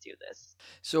quite do this.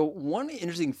 So one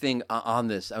interesting thing on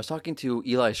this, I was talking to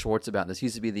Eli Schwartz about this. He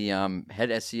used to be the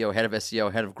head of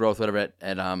SEO, head of growth, whatever at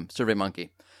SurveyMonkey,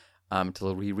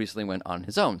 until he recently went on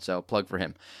his own. So plug for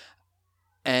him.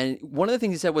 And one of the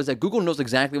things he said was that Google knows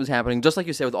exactly what's happening, just like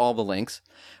you said with all the links.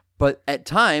 But at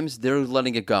times, they're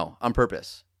letting it go on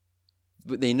purpose.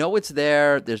 They know it's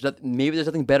there. Maybe there's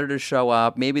nothing better to show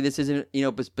up. Maybe this isn't,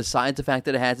 besides the fact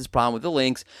that it has this problem with the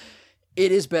links,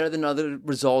 it is better than other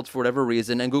results for whatever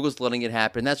reason, and Google's letting it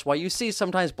happen. That's why you see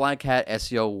sometimes Black Hat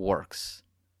SEO works.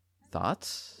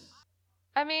 Thoughts?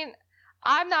 I mean,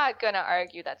 I'm not going to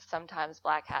argue that sometimes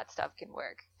Black Hat stuff can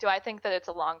work. Do I think that it's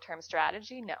a long-term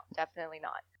strategy? No, definitely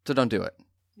not. So don't do it.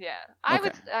 Yeah. I Okay.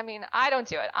 would, I mean, I don't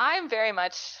do it. I'm very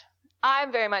much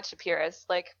a purist.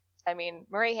 Like, I mean,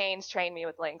 Marie Haynes trained me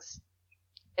with links.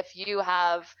 If you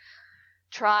have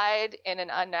tried in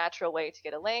an unnatural way to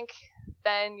get a link,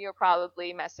 then you're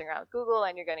probably messing around with Google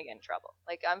and you're going to get in trouble.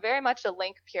 Like, I'm very much a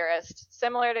link purist,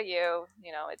 similar to you.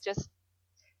 You know, it just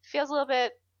feels a little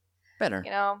bit, Better.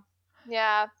 you know,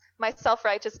 yeah, my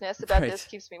self-righteousness about this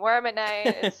keeps me warm at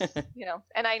night. It's, you know,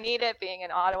 and I need it being in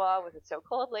Ottawa with it so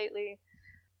cold lately.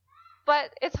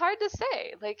 But it's hard to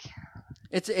say. Like,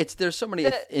 It's there's so many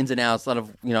ins and outs, a lot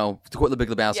of, you know, to quote the Big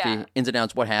Lebowski, ins and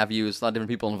outs, what have you, a lot of different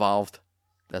people involved,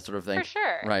 that sort of thing. For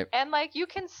sure. Right. And like, you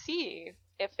can see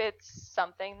if it's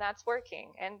something that's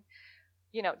working. And,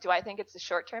 you know, do I think it's a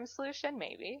short-term solution?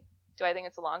 Maybe. Do I think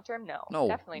it's a long-term? No,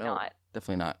 definitely not.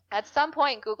 Definitely not. At some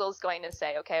point, Google's going to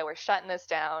say, okay, we're shutting this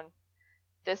down.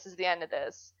 This is the end of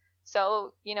this.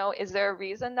 So, you know, is there a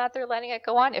reason that they're letting it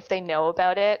go on? If they know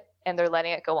about it and they're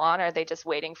letting it go on, are they just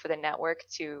waiting for the network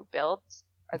to build?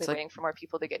 Are they waiting for more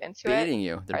people to get into baiting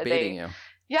you. They're baiting you.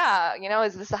 Yeah, you know,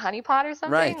 is this a honeypot or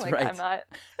something? Right, like, right. I'm not,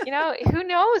 you know, who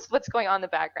knows what's going on in the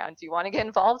background? Do you want to get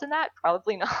involved in that?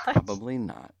 Probably not. Probably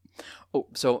not. Oh,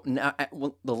 so now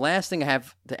the last thing I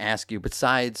have to ask you,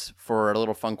 besides for a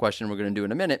little fun question we're going to do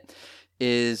in a minute,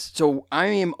 is, so I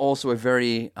am also a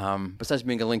very, besides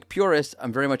being a link purist,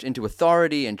 I'm very much into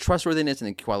authority and trustworthiness and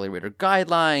the quality rater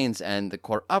guidelines and the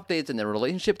core updates and their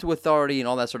relationship to authority and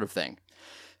all that sort of thing.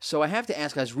 So I have to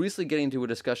ask, I was recently getting into a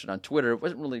discussion on Twitter. It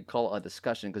wasn't really called a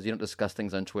discussion because you don't discuss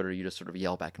things on Twitter. You just sort of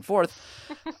yell back and forth.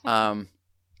 In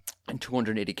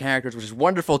 280 characters, which is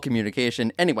wonderful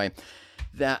communication. Anyway,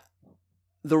 that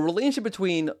the relationship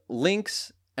between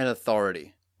links and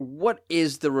authority. What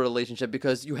is the relationship?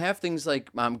 Because you have things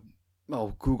like,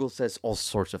 Google says all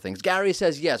sorts of things. Gary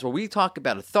says, yes, when we talk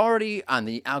about authority on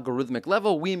the algorithmic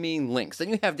level, we mean links. Then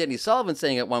you have Danny Sullivan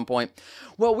saying at one point,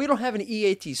 well, we don't have an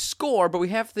EAT score, but we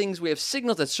have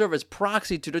signals that serve as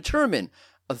proxy to determine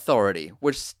authority,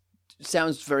 which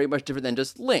sounds very much different than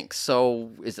just links.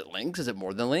 So is it links? Is it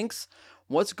more than links?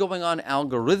 What's going on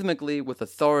algorithmically with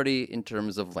authority in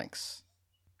terms of links?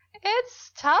 It's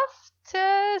tough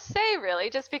to say, really,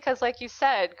 just because, like you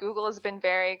said, Google has been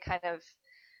very kind of,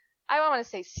 I don't want to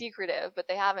say secretive, but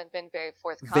they haven't been very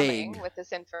forthcoming with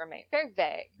this information. Very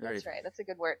vague. That's right. That's a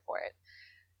good word for it.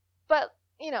 But,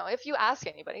 you know, if you ask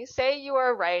anybody, say you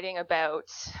are writing about,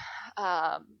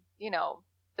 you know,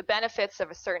 the benefits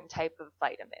of a certain type of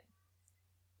vitamin,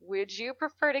 would you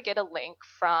prefer to get a link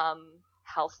from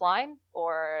Healthline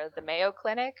or the Mayo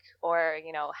Clinic or,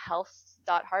 you know,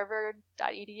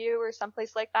 health.harvard.edu or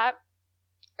someplace like that?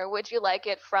 Or would you like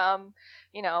it from,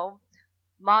 you know,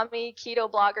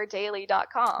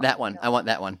 mommyketobloggerdaily.com? That one. You know? I want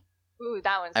that one. Ooh,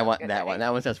 that one. I want good, that right? one.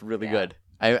 That one sounds really good.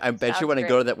 I bet you when I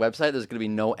go to that website, there's going to be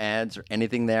no ads or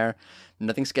anything there.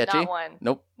 Nothing sketchy. Not one.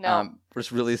 Nope. No.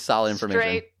 Just really solid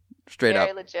information. Straight up.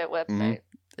 Very legit website.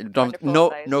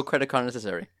 Mm-hmm. No credit card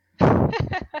necessary.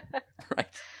 Right.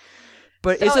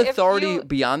 But so is authority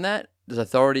beyond that? Does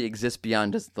authority exist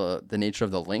beyond just the nature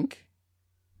of the link?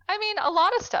 I mean, a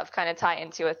lot of stuff kind of tie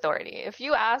into authority. If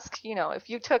you ask, you know, if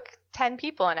you took 10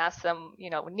 people and asked them, you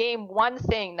know, name one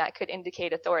thing that could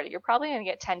indicate authority, you're probably going to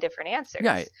get 10 different answers.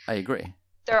 Yeah, I agree.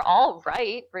 They're all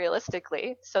right,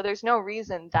 realistically. So there's no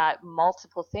reason that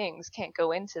multiple things can't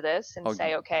go into this and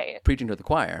say, okay. Preaching to the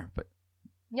choir, but.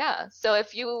 Yeah. So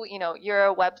if you're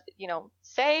a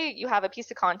say you have a piece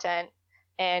of content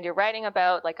and you're writing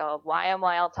about like a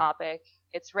YMYL topic,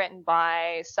 it's written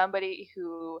by somebody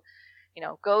who, you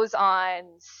know, goes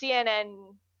on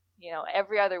CNN, you know,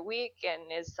 every other week and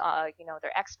is, you know,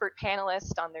 their expert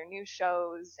panelist on their new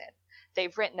shows, and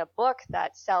they've written a book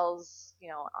that sells, you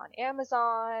know, on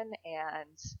Amazon,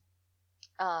 and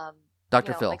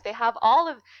Dr. Phil. Like they have all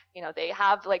of, you know, they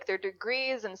have like their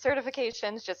degrees and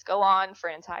certifications just go on for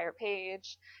an entire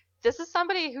page. This is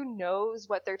somebody who knows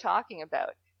what they're talking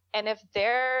about. And if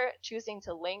they're choosing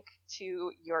to link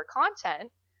to your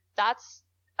content, that's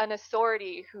an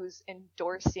authority who's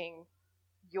endorsing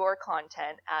your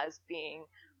content as being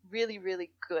really, really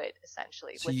good,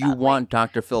 essentially. So you want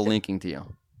Dr. Phil linking to you?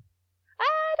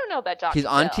 I don't know about Dr. Phil. He's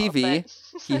on TV. But...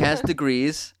 he has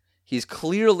degrees. He's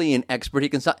clearly an expert.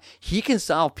 He can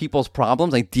solve people's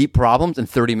problems, like deep problems, in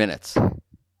 30 minutes.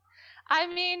 I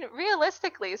mean,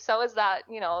 realistically, so is that,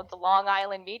 you know, the Long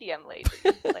Island medium lady.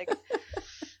 Like,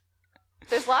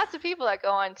 there's lots of people that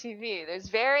go on TV. There's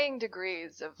varying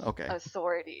degrees of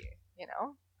authority, you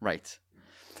know? Right.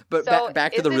 But so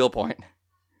back to the real point.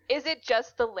 Is it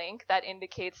just the link that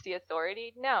indicates the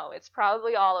authority? No, it's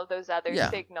probably all of those other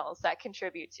signals that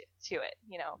contribute to it.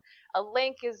 You know, a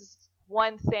link is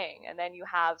one thing, and then you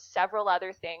have several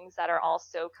other things that are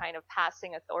also kind of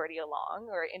passing authority along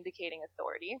or indicating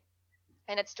authority,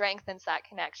 and it strengthens that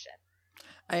connection.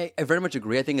 I very much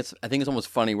agree. I think it's almost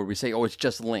funny where we say, oh, it's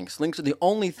just links. Links are the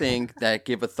only thing that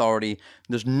give authority.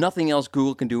 There's nothing else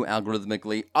Google can do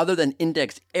algorithmically other than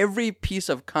index every piece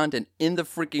of content in the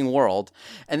freaking world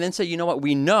and then say, you know what,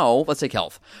 we know, let's take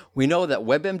health. We know that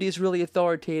WebMD is really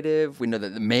authoritative. We know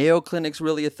that the Mayo Clinic's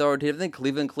really authoritative. Then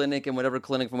Cleveland Clinic and whatever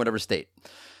clinic from whatever state.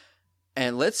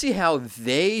 And let's see how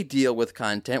they deal with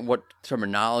content, what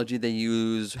terminology they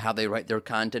use, how they write their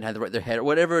content, how they write their header,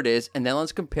 whatever it is. And then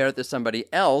let's compare it to somebody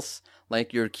else,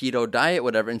 like your keto diet,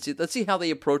 whatever, and let's see how they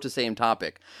approach the same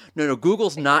topic. No,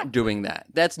 Google's not doing that.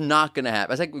 That's not going to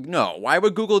happen. I was like, no, why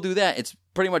would Google do that? It's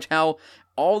pretty much how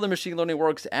all the machine learning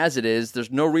works as it is. There's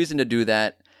no reason to do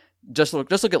that. Just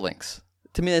look at links.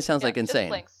 To me, that sounds like insane.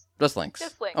 Just links.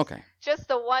 Just links. Okay. Just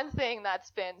the one thing that's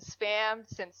been spammed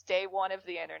since day one of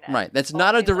the internet. Right. That's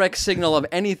not a direct signal of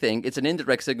anything. It's an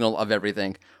indirect signal of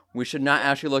everything. We should not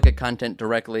actually look at content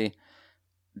directly.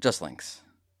 Just links.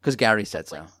 Because Gary said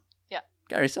so. Yeah.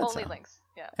 Gary said Only so. links.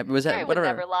 Yeah. Was that Gary whatever?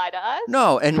 would never lie to us.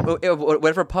 No, and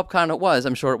whatever PubCon it was,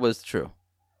 I'm sure it was true.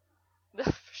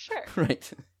 For sure.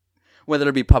 Right. Whether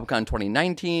it be PubCon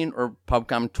 2019 or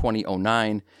PubCon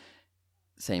 2009.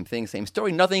 Same thing, same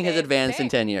story. Nothing has advanced in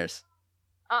 10 years.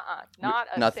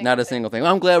 Not a single thing.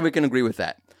 Well, I'm glad we can agree with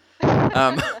that.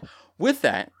 With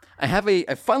that, I have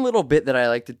a fun little bit that I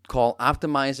like to call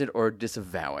optimize it or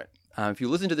disavow it. If you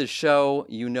listen to this show,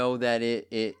 you know that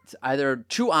it's either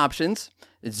two options,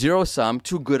 it's zero sum,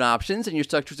 two good options, and you're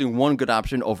stuck choosing one good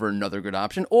option over another good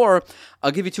option, or I'll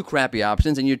give you two crappy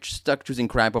options, and you're stuck choosing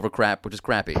crap over crap, which is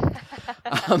crappy.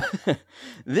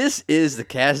 This is the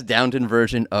Cass Downton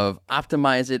version of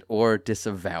optimize it or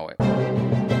disavow it.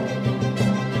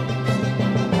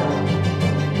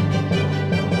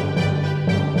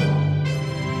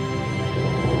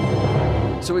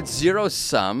 So it's zero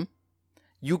sum.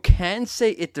 You can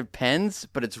say it depends,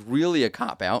 but it's really a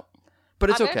cop-out. But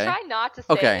it's okay. I'm going to try not to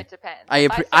say it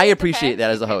depends. I appreciate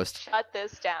that as a host. Shut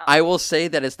this down. I will say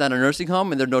that it's not a nursing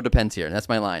home and there's no depends here. That's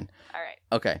my line. All right.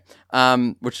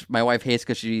 Okay. Which my wife hates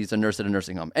because she's a nurse at a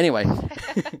nursing home. Anyway,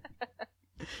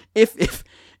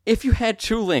 if you had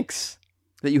two links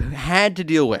that you had to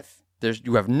deal with,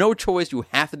 you have no choice. You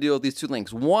have to deal with these two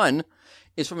links. One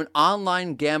is from an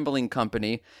online gambling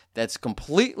company that's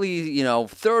completely,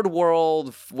 third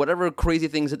world, whatever crazy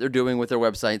things that they're doing with their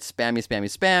website,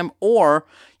 spam, or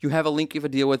you have a link you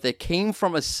have to deal with that came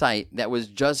from a site that was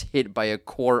just hit by a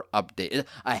core update,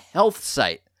 a health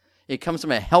site. It comes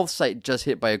from a health site just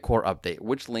hit by a core update.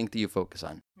 Which link do you focus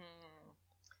on?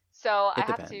 So I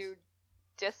have to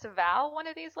disavow one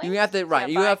of these links? You have to, right.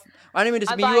 I don't mean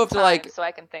to mean you have to so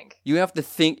I can think. You have to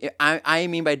think. I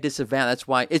mean by disavow. That's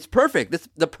why it's perfect. That's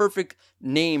the perfect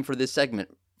name for this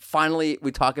segment. Finally,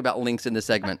 we talk about links in this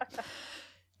segment.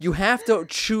 You have to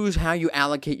choose how you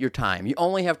allocate your time. You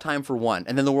only have time for one,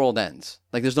 and then the world ends.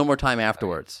 Like there's no more time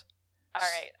afterwards. All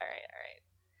right.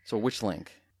 So which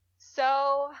link?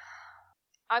 So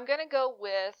I'm gonna go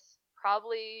with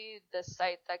probably the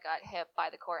site that got hit by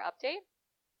the core update.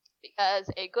 Because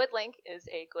a good link is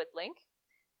a good link.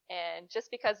 And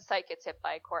just because a site gets hit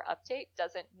by a core update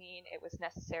doesn't mean it was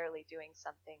necessarily doing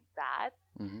something bad.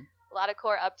 Mm-hmm. A lot of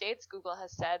core updates, Google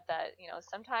has said that,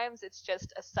 sometimes it's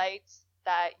just a site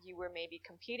that you were maybe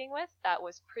competing with that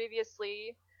was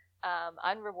previously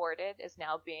unrewarded is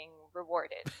now being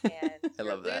rewarded. And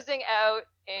you're losing out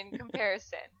in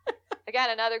comparison.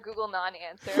 Again, another Google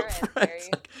non-answer and very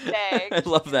vague. I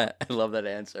love that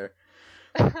answer.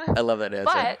 I love that answer.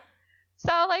 But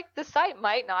so the site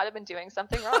might not have been doing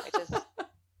something wrong. It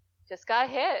just got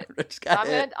hit.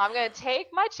 I'm gonna take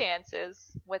my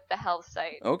chances with the health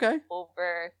site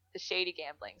over the shady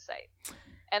gambling site.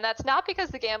 And that's not because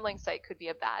the gambling site could be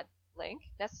a bad link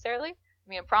necessarily. I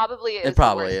mean, it probably is. It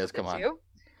probably is. Come on.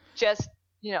 Just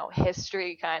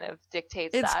history kind of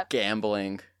dictates that. It's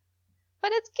gambling.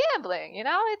 But it's gambling.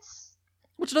 It's.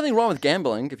 There's nothing wrong with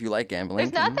gambling if you like gambling.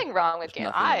 There's nothing wrong with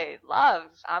gambling.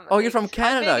 You're from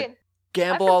Canada.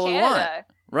 Gamble all you want.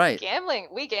 Right. Gambling,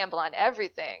 we gamble on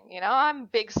everything. I'm a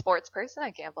big sports person. I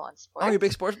gamble on sports. Oh, you're a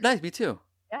big sports? Nice, me too.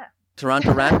 Yeah.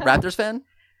 Toronto Raptors fan?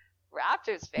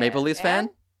 Raptors fan. Maple Leafs fan?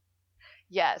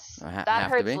 Yes.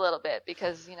 That hurts a little bit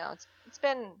because, it's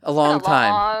been a long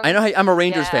time. I know I'm a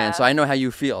Rangers fan, so I know how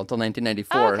you feel. Until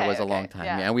 1994, it was a long time.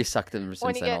 Yeah, we sucked ever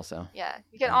since then also. Yeah,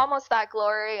 you get almost that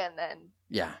glory and then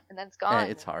and then it's gone.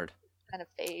 Yeah, it's hard. Kind of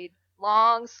fade.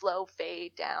 Long, slow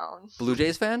fade down. Blue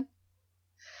Jays fan?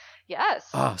 Yes.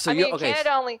 Oh, so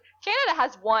Canada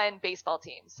has one baseball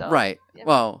team. So right.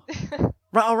 Well,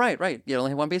 Right, oh, right. You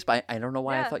only have one base, but I don't know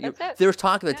why I Yeah, thought you. that's it. There was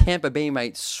talk that Tampa Bay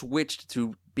might switch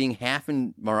to being half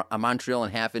in Montreal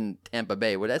and half in Tampa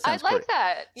Bay. Well, that sounds I'd like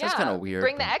that. Sounds kinda weird,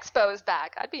 Bring the but- Expos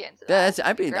back. I'd be into that. Yeah,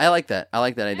 That'd be I like that. I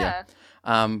like that idea.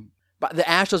 But the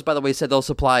Astros, by the way, said they'll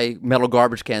supply metal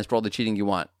garbage cans for all the cheating you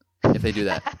want if they do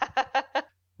that.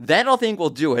 That I don't think will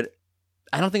do it.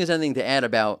 I don't think there's anything to add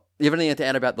about. You have anything to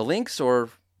add about the links or?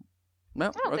 No,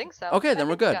 I don't think so. Okay, then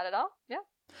we're good. Got it all. Yeah.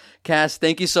 Cass,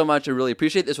 thank you so much. I really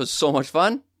appreciate it. This was so much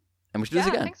fun, and we should do this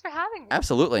again. Thanks for having me.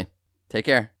 Absolutely. Take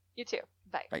care. You too.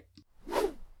 Bye. Bye.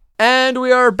 And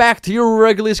we are back to your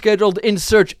regularly scheduled In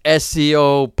Search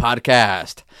SEO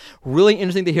podcast. Really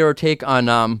interesting to hear our take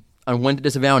on when to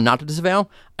disavow and not to disavow.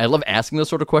 I love asking those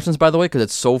sort of questions, by the way, because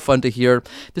it's so fun to hear.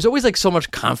 There's always like so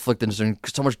much conflict and there's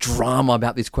so much drama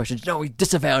about these questions. No, we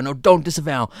disavow. No, don't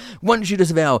disavow. When should you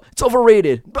disavow? It's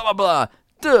overrated. Blah, blah, blah.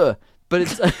 Duh. But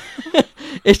it's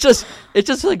it's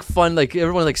just like fun, like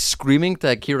everyone like screaming to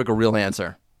like hear like a real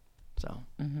answer. So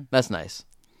that's nice.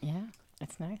 Yeah,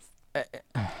 it's nice.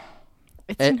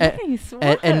 It's And nice.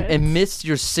 amidst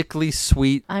your sickly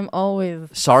sweet I'm always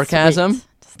sarcasm, sweet,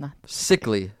 just not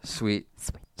sickly sweet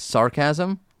sweet.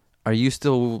 sarcasm, are you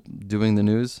still doing the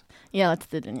news? Yeah, let's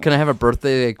do the news. Can I have a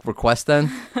birthday like, request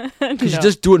then? Could you No.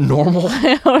 just do it normal?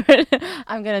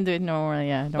 I'm gonna do it normally.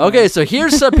 Yeah. don't Okay, worry. so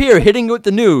here's Sapir hitting with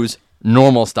the news,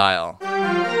 normal style.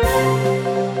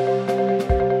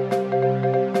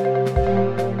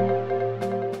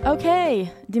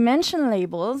 Okay, dimension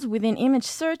labels within image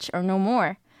search are no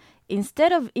more.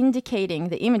 Instead of indicating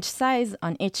the image size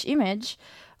on each image,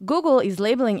 Google is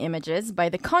labeling images by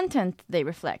the content they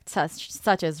reflect,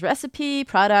 such as recipe,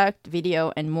 product,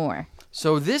 video, and more.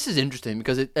 So this is interesting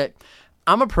because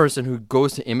I'm a person who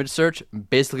goes to image search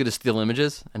basically to steal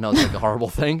images. I know it's like a horrible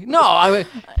thing. No, I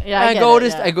get go it, to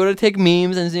yeah. I go to take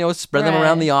memes and spread them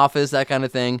around Right. the office, that kind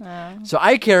of thing. So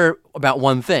I care about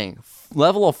one thing: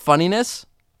 level of funniness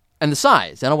and the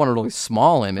size. I don't want a really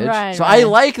small image. Right, so I right.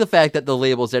 like the fact that the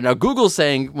label's there. Now Google's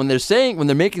saying when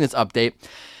they're making this update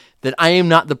that I am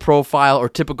not the profile or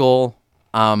typical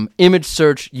image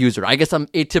search user. I guess I'm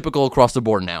atypical across the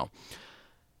board now.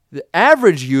 The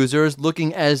average user is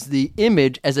looking as the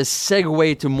image as a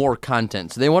segue to more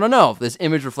content. So they want to know if this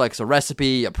image reflects a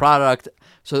recipe, a product.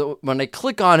 So that when I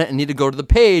click on it and need to go to the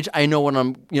page, I know what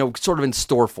I'm, sort of in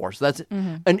store for. So that's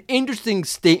an interesting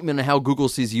statement of how Google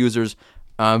sees users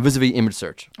vis-a-vis image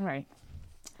search. All right.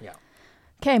 Yeah.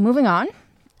 Okay, moving on.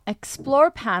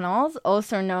 Explore panels,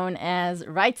 also known as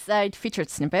right side featured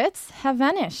snippets, have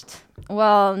vanished.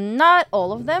 Well, not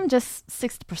all of them, just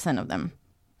 60% of them.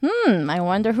 I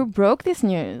wonder who broke this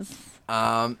news.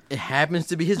 It happens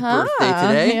to be his birthday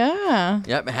today. Yeah.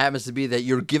 Yep, it happens to be that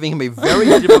you're giving him a very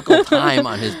difficult time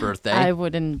on his birthday. I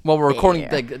wouldn't. Well, we're recording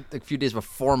dare. like a few days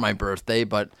before my birthday,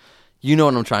 but you know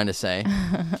what I'm trying to say.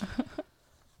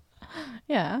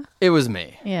 Yeah. It was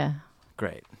me. Yeah.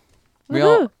 Great.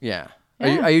 Woohoo. Yeah.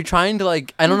 Yeah. Are you trying to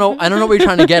like? I don't know what you're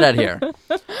trying to get at here.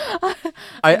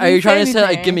 Are you trying to say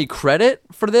like give me credit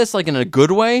for this like in a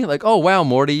good way? Like, oh wow,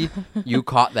 Morty, you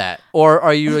caught that, or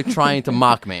are you like trying to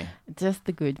mock me? Just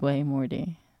the good way,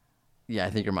 Morty. Yeah, I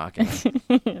think you're mocking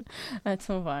me. Let's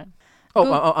move on.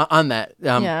 On that,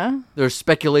 Yeah. there's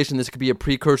speculation this could be a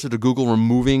precursor to Google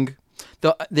removing.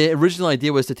 The original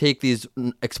idea was to take these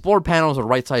explored panels or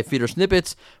right side feature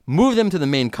snippets, move them to the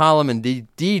main column, and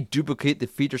deduplicate the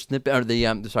feature snippet or the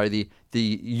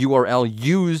URL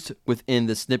used within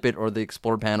the snippet or the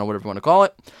explored panel, whatever you want to call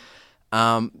it.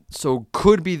 So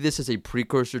could be this is a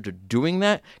precursor to doing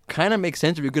that. Kind of makes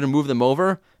sense if you're going to move them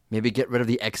over. Maybe get rid of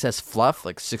the excess fluff,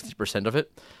 like 60% of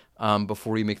it,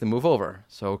 before you make the move over.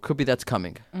 So it could be that's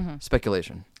coming.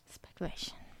 Speculation.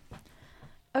 Speculation.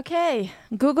 Okay,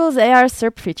 Google's AR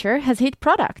SERP feature has hit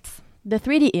products. The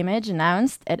 3D image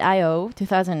announced at I/O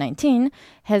 2019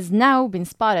 has now been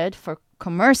spotted for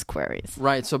commerce queries.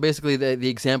 Right. So basically, the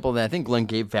example that I think Glenn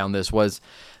Gabe found this was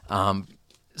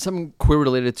some query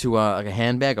related to like a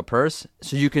handbag, a purse.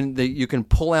 So you can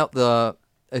pull out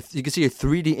you can see a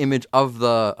 3D image of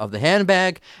the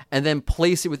handbag and then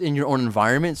place it within your own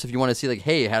environment. So if you want to see like,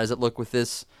 hey, how does it look with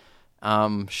this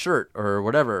shirt or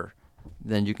whatever,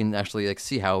 then you can actually like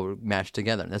see how it matched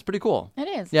together. That's pretty cool. It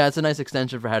is. Yeah, it's a nice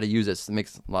extension for how to use this. It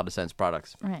makes a lot of sense.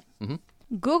 Products. Right. Mm-hmm.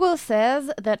 Google says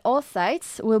that all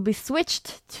sites will be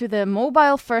switched to the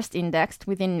mobile first indexed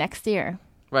within next year.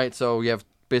 Right. So you have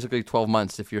basically 12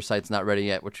 months if your site's not ready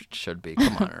yet, which it should be.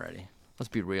 Come on already. Let's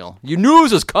be real. Your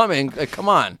news is coming. Like, come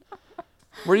on.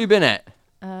 Where you been at?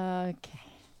 Okay.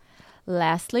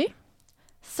 Lastly,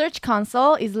 Search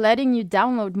Console is letting you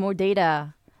download more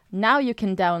data. Now you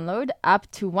can download up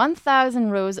to 1,000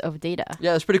 rows of data.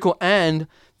 Yeah, that's pretty cool. And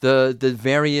the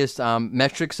various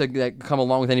metrics that come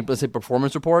along with any, let's say,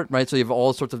 performance report, right? So you have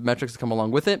all sorts of metrics that come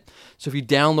along with it. So if you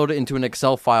download it into an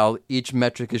Excel file, each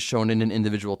metric is shown in an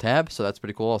individual tab. So that's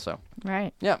pretty cool also.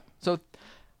 Right. Yeah. So,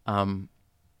 I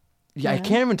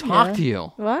can't even talk to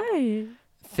you. Why?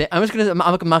 I'm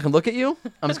not gonna look at you.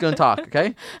 I'm just gonna talk.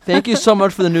 Okay. Thank you so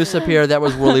much for the news up here. That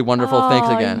was really wonderful. Thanks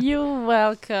again. You're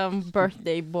welcome,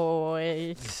 birthday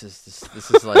boy. This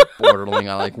is like bordering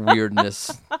on like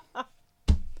weirdness.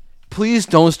 Please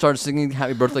don't start singing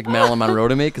 "Happy Birthday" like Marilyn Monroe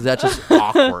to me, because that's just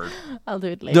awkward. I'll do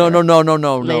it later.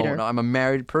 No. I'm a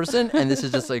married person, and this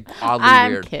is just like oddly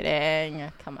weird. I'm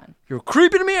kidding. Come on. You're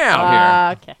creeping me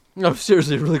out here. Okay. No,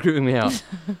 seriously, really creeping me out.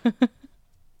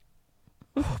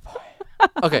 Oh boy.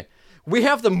 Okay, we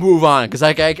have to move on because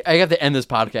I have to end this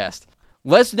podcast.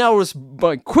 Let's now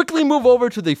quickly move over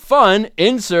to the fun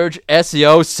InSearch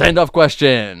SEO send-off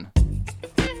question.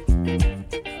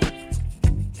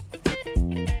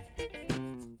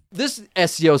 This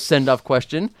SEO send-off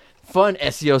question, fun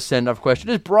SEO send-off question,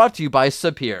 is brought to you by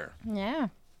Sapir. Yeah.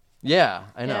 Yeah,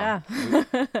 I know.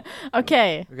 Yeah.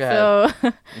 Okay, so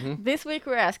this week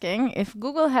we're asking, if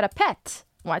Google had a pet,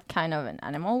 what kind of an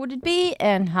animal would it be,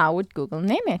 and how would Google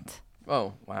name it?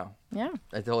 Oh, wow. Yeah.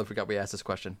 I totally forgot we asked this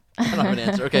question. I don't have an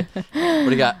answer. Okay, what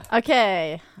do you got?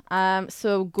 Okay,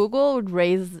 so Google would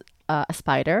raise a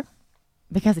spider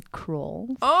because it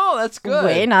crawls. Oh, that's good.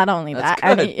 Wait, not only That's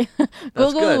that. good.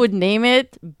 Google good. would name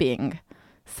it Bing.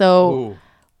 So, Ooh.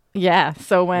 yeah,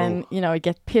 so when, it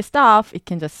gets pissed off, it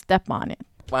can just step on it.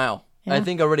 Wow. Yeah. I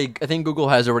think Google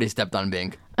has already stepped on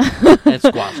Bing and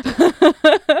squashed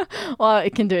it. Well,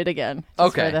 it can do it again.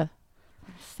 Okay. For the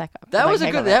second. That was a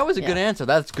heck good. of it. That was a good Yeah. answer.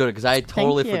 That's good because I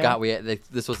totally you. forgot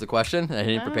this was the question. I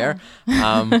didn't prepare.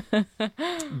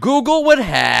 Google would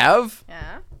have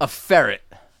Yeah. a ferret.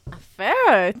 A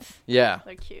ferret. Yeah.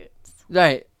 They're cute.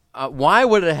 Right. Why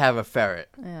would it have a ferret?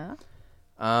 Yeah.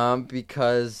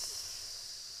 Because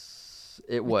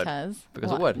it would. Because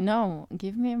what? it would. No,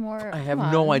 give me more. I have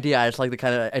come no on. idea. I just like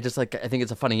I think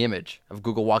it's a funny image of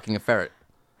Google walking a ferret.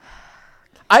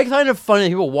 I find it funny that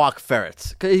people walk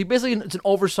ferrets because it's an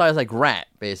oversized like rat,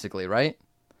 basically, right?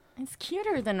 It's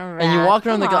cuter than a rat. And you walk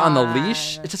around Come like on the on.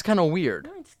 leash. It's just kind of weird.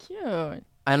 No, it's cute.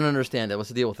 I don't understand it. What's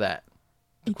the deal with that?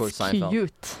 To quote It's Seinfeld.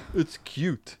 cute. It's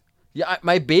cute. Yeah,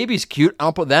 my baby's cute.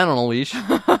 I'll put that on a leash.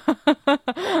 Good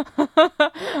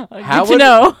to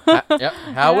know.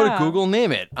 How would Yeah. Google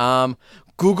name it?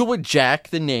 Google would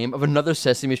jack the name of another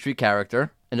Sesame Street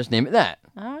character and just name it that.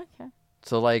 Oh, okay.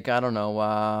 So, like, I don't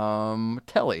know,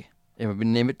 Telly. It would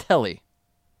name it Telly.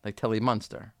 Like Telly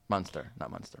Monster. Monster.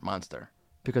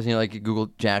 Because, like, you Google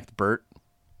jacked Bert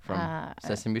from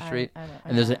Sesame Street.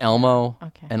 And there's an Elmo.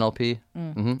 Okay. NLP.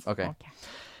 Okay. Okay.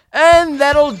 And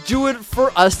that'll do it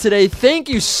for us today. Thank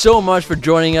you so much for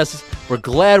joining us. We're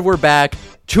glad we're back.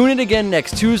 Tune in again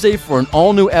next Tuesday for an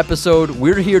all-new episode.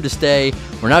 We're here to stay.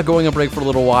 We're not going on break for a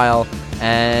little while.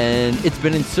 And it's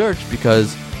been In Search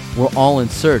because we're all in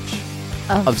search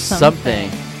of something.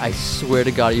 I swear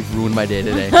to God, you've ruined my day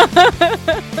today.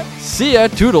 See ya.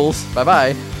 Toodles.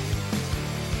 Bye-bye.